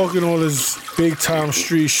you talking all this big time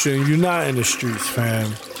street shit and you're not in the streets,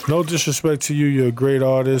 fam. No disrespect to you, you're a great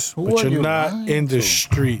artist, but you're not in the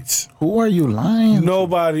streets. Who are you lying?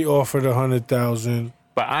 Nobody offered 100,000.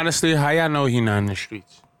 But honestly, how y'all know he not in the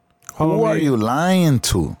streets? Who are you lying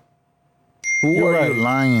to? Who are you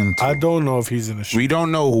lying to? I don't know if he's in the streets. We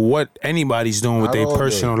don't know what anybody's doing with their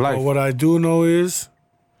personal life. But what I do know is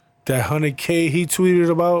that 100K he tweeted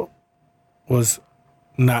about was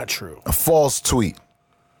not true. A false tweet.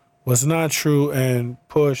 Was not true, and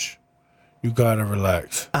Push, you gotta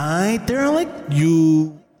relax. Darling.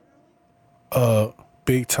 You a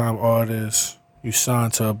big time artist. You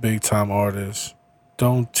signed to a big time artist.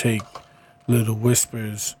 Don't take little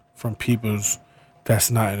whispers from people's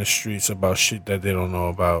that's not in the streets about shit that they don't know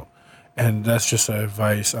about. And that's just an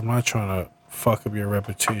advice. I'm not trying to fuck up your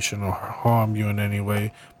reputation or harm you in any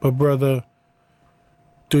way. But brother,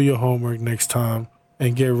 do your homework next time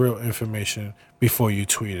and get real information before you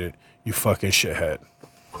tweet it, you fucking shithead.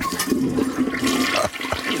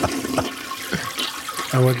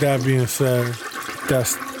 And with that being said,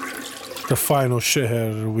 that's the final shithead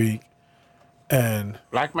of the week. And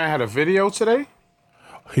Black Man had a video today?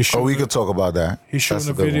 We could talk about that. He's shooting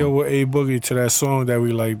a video with A Boogie to that song that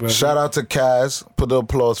we like, brother. Shout out to Kaz. Put the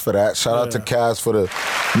applause for that. Shout out to Kaz for the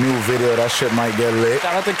new video. That shit might get lit.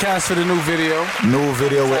 Shout out to Kaz for the new video. New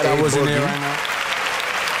video with A I was in there Boogie. right now.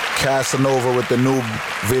 Casanova with the new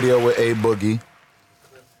video with A Boogie.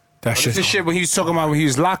 That This is shit when he was talking about when he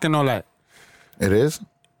was locking all that. It is?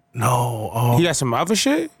 No. He got some other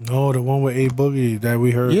shit? No, the one with A Boogie that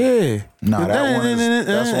we heard. Yeah. Nah, that's one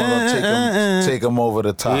that'll take him over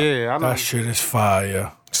the top. Yeah, I know. That shit is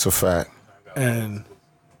fire. It's a fact. And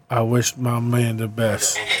I wish my man the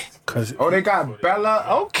best. Cause Oh, they got Bella.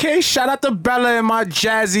 Okay, shout out to Bella and my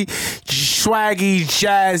jazzy, swaggy,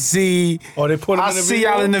 jazzy. Oh, they put him I in the see video?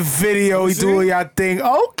 y'all in the video. He doing y'all thing.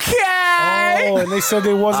 Okay. Oh, and they said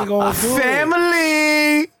they wasn't gonna do it.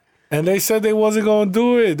 Family. And they said they wasn't gonna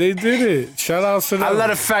do it. They did it. Shout out to them. I let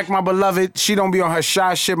her fact my beloved. She don't be on her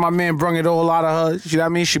shy shit. My man brung it all out of her. You know what I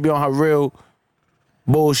mean? She be on her real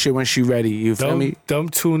bullshit when she ready. You feel me? Them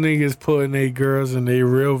two niggas putting they girls in their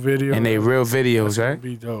real video. And they real videos, right?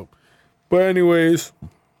 Be dope. But anyways,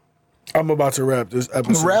 I'm about to wrap this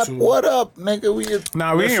episode. Rap too. what up, nigga? We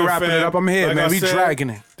Nah, we ain't Listen, wrapping fam, it up. I'm here, like man. I We said, dragging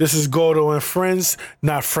it. This is Gordo and friends,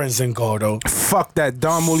 not friends and Gordo. Fuck that.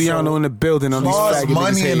 Don Muliano in the building on these Mars faggot niggas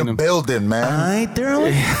Money in hating the him. building, man.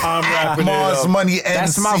 Darling. I'm wrapping Mars it up. Money MC.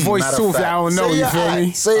 That's my voice matter too, of if fact. y'all don't know, Say you your feel at.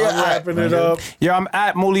 me? Say your I'm at, wrapping it nigga. up. Yo, I'm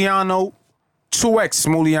at Muliano. 2X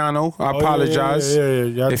Muliano. I apologize. Yeah.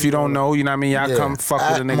 Y'all If you don't know, you know what I mean? Y'all Yeah. come fuck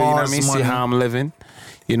At with a nigga, you know what I Mars mean? See Money. how I'm living.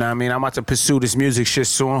 You know what I mean? I'm about to pursue this music shit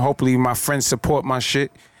soon. Hopefully my friends support my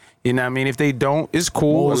shit. You know what I mean? If they don't, it's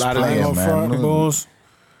cool. Most A lot of players, niggas. man. Front, Look. Bulls.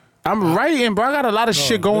 I'm writing, bro. I got a lot of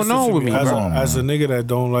shit going Listen on to with me, As bro. a nigga that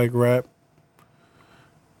don't like rap,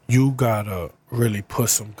 you gotta really put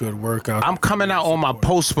some good work out. I'm coming out on my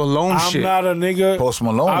Post Malone I'm shit. not a nigga. Post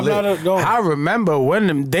Malone I'm lit. not a no. I remember when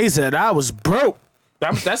them days that I was broke.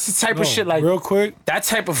 That's the type no, of shit like real quick. that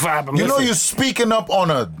type of vibe. I'm You know listening. you're speaking up on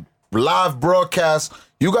a live broadcast.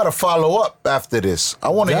 You got to follow up after this. I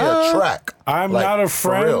want to hear a track. I'm Like, not a for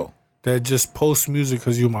friend real. that just posts music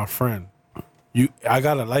because you my friend. I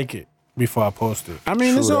gotta like it before I post it. I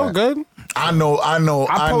mean, it's True all that. good. I know. I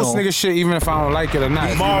post know. nigga shit even if I don't like it or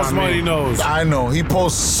not. Mars You know what I Money mean? knows. I know. He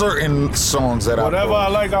posts certain songs that Whatever I I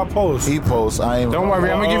post. like, I post. He posts. I ain't. Don't worry,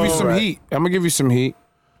 I'm gonna give you some Alright. heat. I'm gonna give you some heat.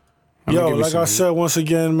 Yo, give you like some I heat. said once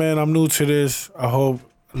again, man, I'm new to this. I hope,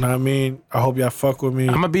 you know what I mean? I hope y'all fuck with me.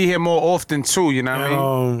 I'm gonna be here more often too. You know what I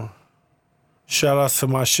mean? And shout outs to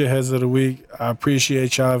my shitheads of the week. I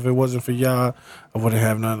appreciate y'all. If it wasn't for y'all, I wouldn't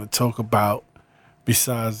have nothing to talk about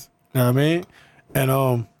besides, you know what I mean?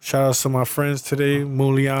 And shout out to my friends today,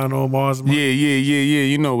 Muliano, Mars. Yeah.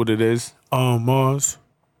 You know what it is. Mars.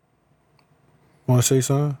 Want to say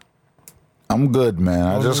something? I'm good, man.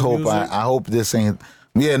 I just hope I hope this ain't.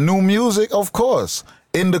 Yeah, new music, of course.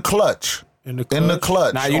 In the clutch. In the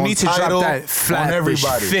clutch. Now you need to drop that Flatbush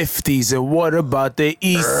 50s. And what about the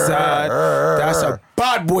East Side? That's a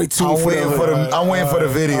bad boy tune. I'm waiting for the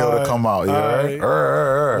video to come out.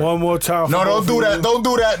 Yeah. One more time. No, don't do that. Don't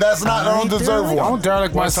do that. That's not. I don't deserve one. Don't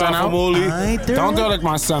derelict my son out. Don't derelict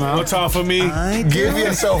my son out. One time for me. Give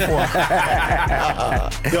yourself one.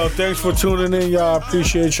 Yo, thanks for tuning in, y'all.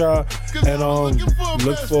 Appreciate y'all. And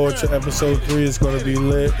look forward to episode 3. It's gonna be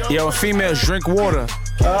lit. Yo, females drink water.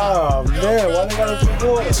 Oh man, why they gotta drink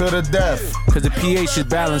water? To the death. Cause the pH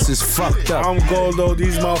balance is fucked up. I'm Gordo.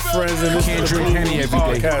 These my friends, and this Can't is the drink Blue Henny every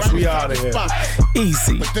day. Podcast. We out of here.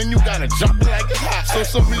 Easy. But then you gotta jump like a hot. So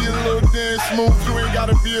some of your little dance moves, you ain't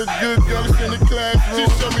gotta be a good girl in the classroom.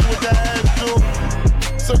 Just show me what that ass do.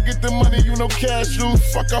 So get the money, you know cash rules.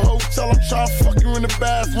 Fuck a hotel, I'm tryna fuck you in the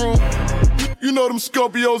bathroom. You know them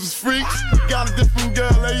Scorpios is freaks. Got a different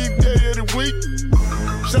girl every day of the week.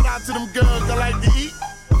 Shout out to them girls that like to eat.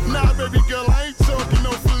 Nah, baby girl, I ain't talking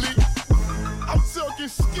no Philippe. I'm talking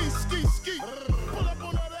ski.